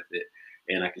fun with it.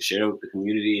 And I can share it with the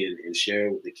community and share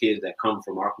it with the kids that come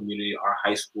from our community, our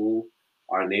high school,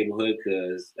 our neighborhood,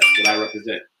 because that's what I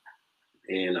represent.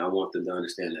 And I want them to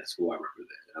understand that's who I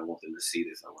represent. I want them to see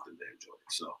this. I want them to enjoy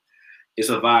it. So it's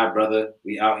a vibe, brother.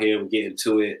 We out here. We getting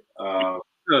to it.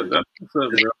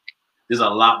 There's a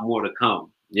lot more to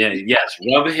come. Yeah. Yes.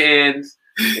 Rub hands.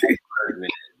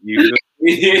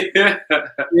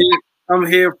 I'm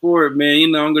here for it,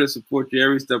 man. I'm going to support you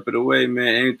every step of the way,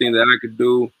 man. Anything that I could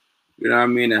do,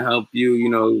 to help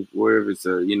you, wherever it's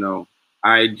a,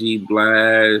 IG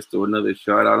blast or another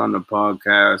shout out on the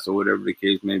podcast or whatever the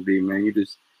case may be, man. You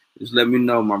just let me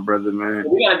know, my brother, man.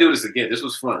 We gotta do this again. This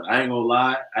was fun. I ain't gonna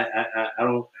lie. I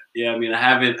don't. Yeah,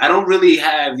 I don't really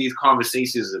have these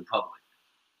conversations in public,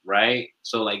 right?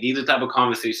 So like these are the type of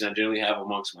conversations I generally have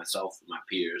amongst myself and my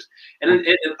peers. And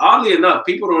oddly enough,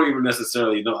 people don't even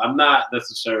necessarily know. I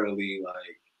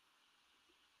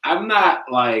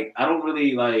don't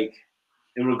really like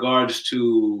in regards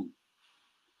to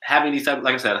having these type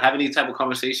of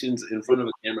conversations in front of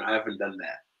a camera. I haven't done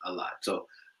that a lot. So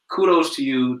kudos to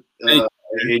you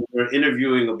in your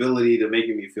interviewing ability to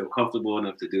making me feel comfortable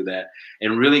enough to do that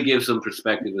and really give some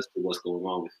perspective as to what's going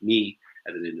on with me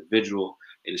as an individual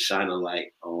and shine a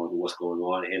light on what's going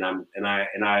on. And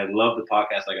I love the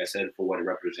podcast, like I said, for what it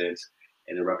represents,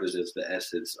 and it represents the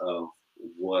essence of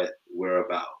what we're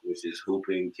about, which is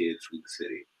hooping kids from the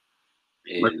city.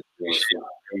 And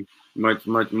much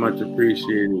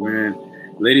appreciated, man.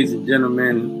 Ladies and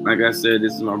gentlemen, like I said,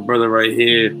 this is my brother right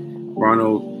here,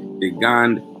 Ronald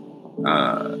DeGond,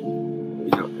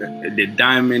 the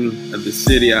diamond of the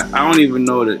city. I don't even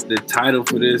know the title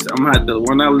for this. I'm gonna have to,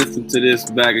 when I listen to this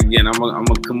back again, I'm gonna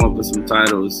come up with some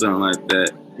title or something like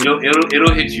that.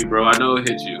 It'll hit you, bro. I know it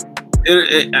hit you.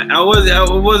 I was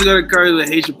gonna call you the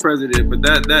Haitian president, but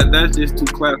that's just too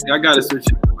classic. I gotta switch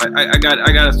it. I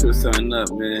gotta switch something up,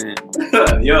 man.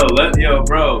 yo,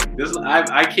 bro.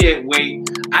 I can't wait.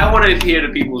 I want to hear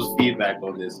the people's feedback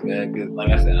on this, man. Because,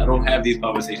 like I said, I don't have these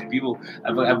conversations.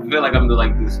 I feel like I'm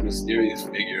this mysterious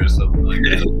figure or something like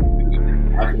that.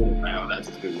 I've been around. I've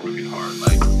just been working hard,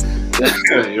 like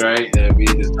right. I mean,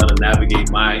 just trying to navigate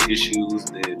my issues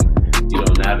and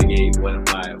navigate what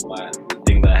the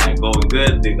things that I had going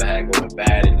good, things that I had going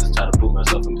bad, and just try to put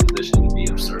myself in position to be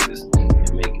of service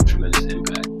and make a tremendous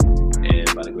impact. And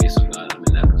by the grace of God, I'm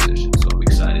in that position, so I'm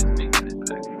excited to make that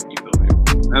impact. You feel me?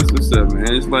 That's what's up,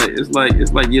 man. It's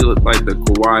like you look like the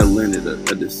Kawhi Leonard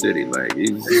of the city. Like,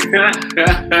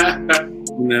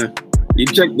 you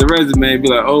check the resume and be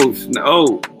like,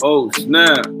 oh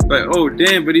snap, like, oh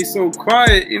damn, but he's so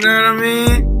quiet. You know what I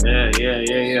mean? Yeah.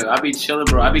 I be chilling,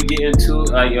 bro. I be getting to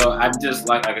I'm just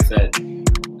like I said,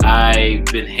 I've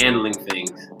been handling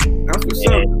things. That's what's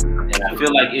up. And I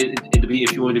feel like it to be,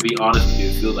 if you want to be honest with you,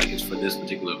 it feels like it's for this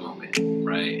particular moment,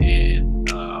 right? And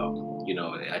you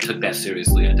know, I took that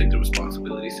seriously. I took the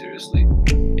responsibility seriously,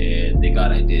 and thank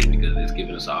God I did, because it's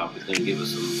giving us it's going to give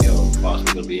us some, you know,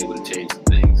 possibly going to be able to change some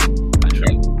things. I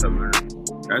truly.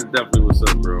 That's definitely what's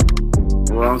up, bro.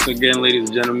 Well, once again, ladies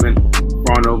and gentlemen,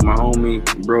 Farno, my homie,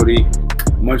 Brody,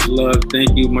 much love.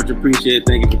 Thank you. Much appreciated.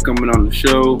 Thank you for coming on the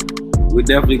show. We're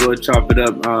definitely going to chop it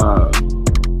up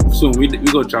soon. We going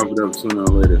to chop it up sooner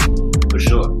or later. For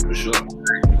sure. For sure.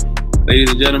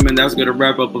 Ladies and gentlemen, that's going to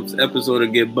wrap up this episode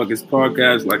of Get Buckets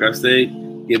Podcast. Like I say,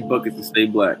 get buckets and stay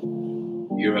black.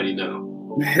 You already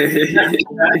know.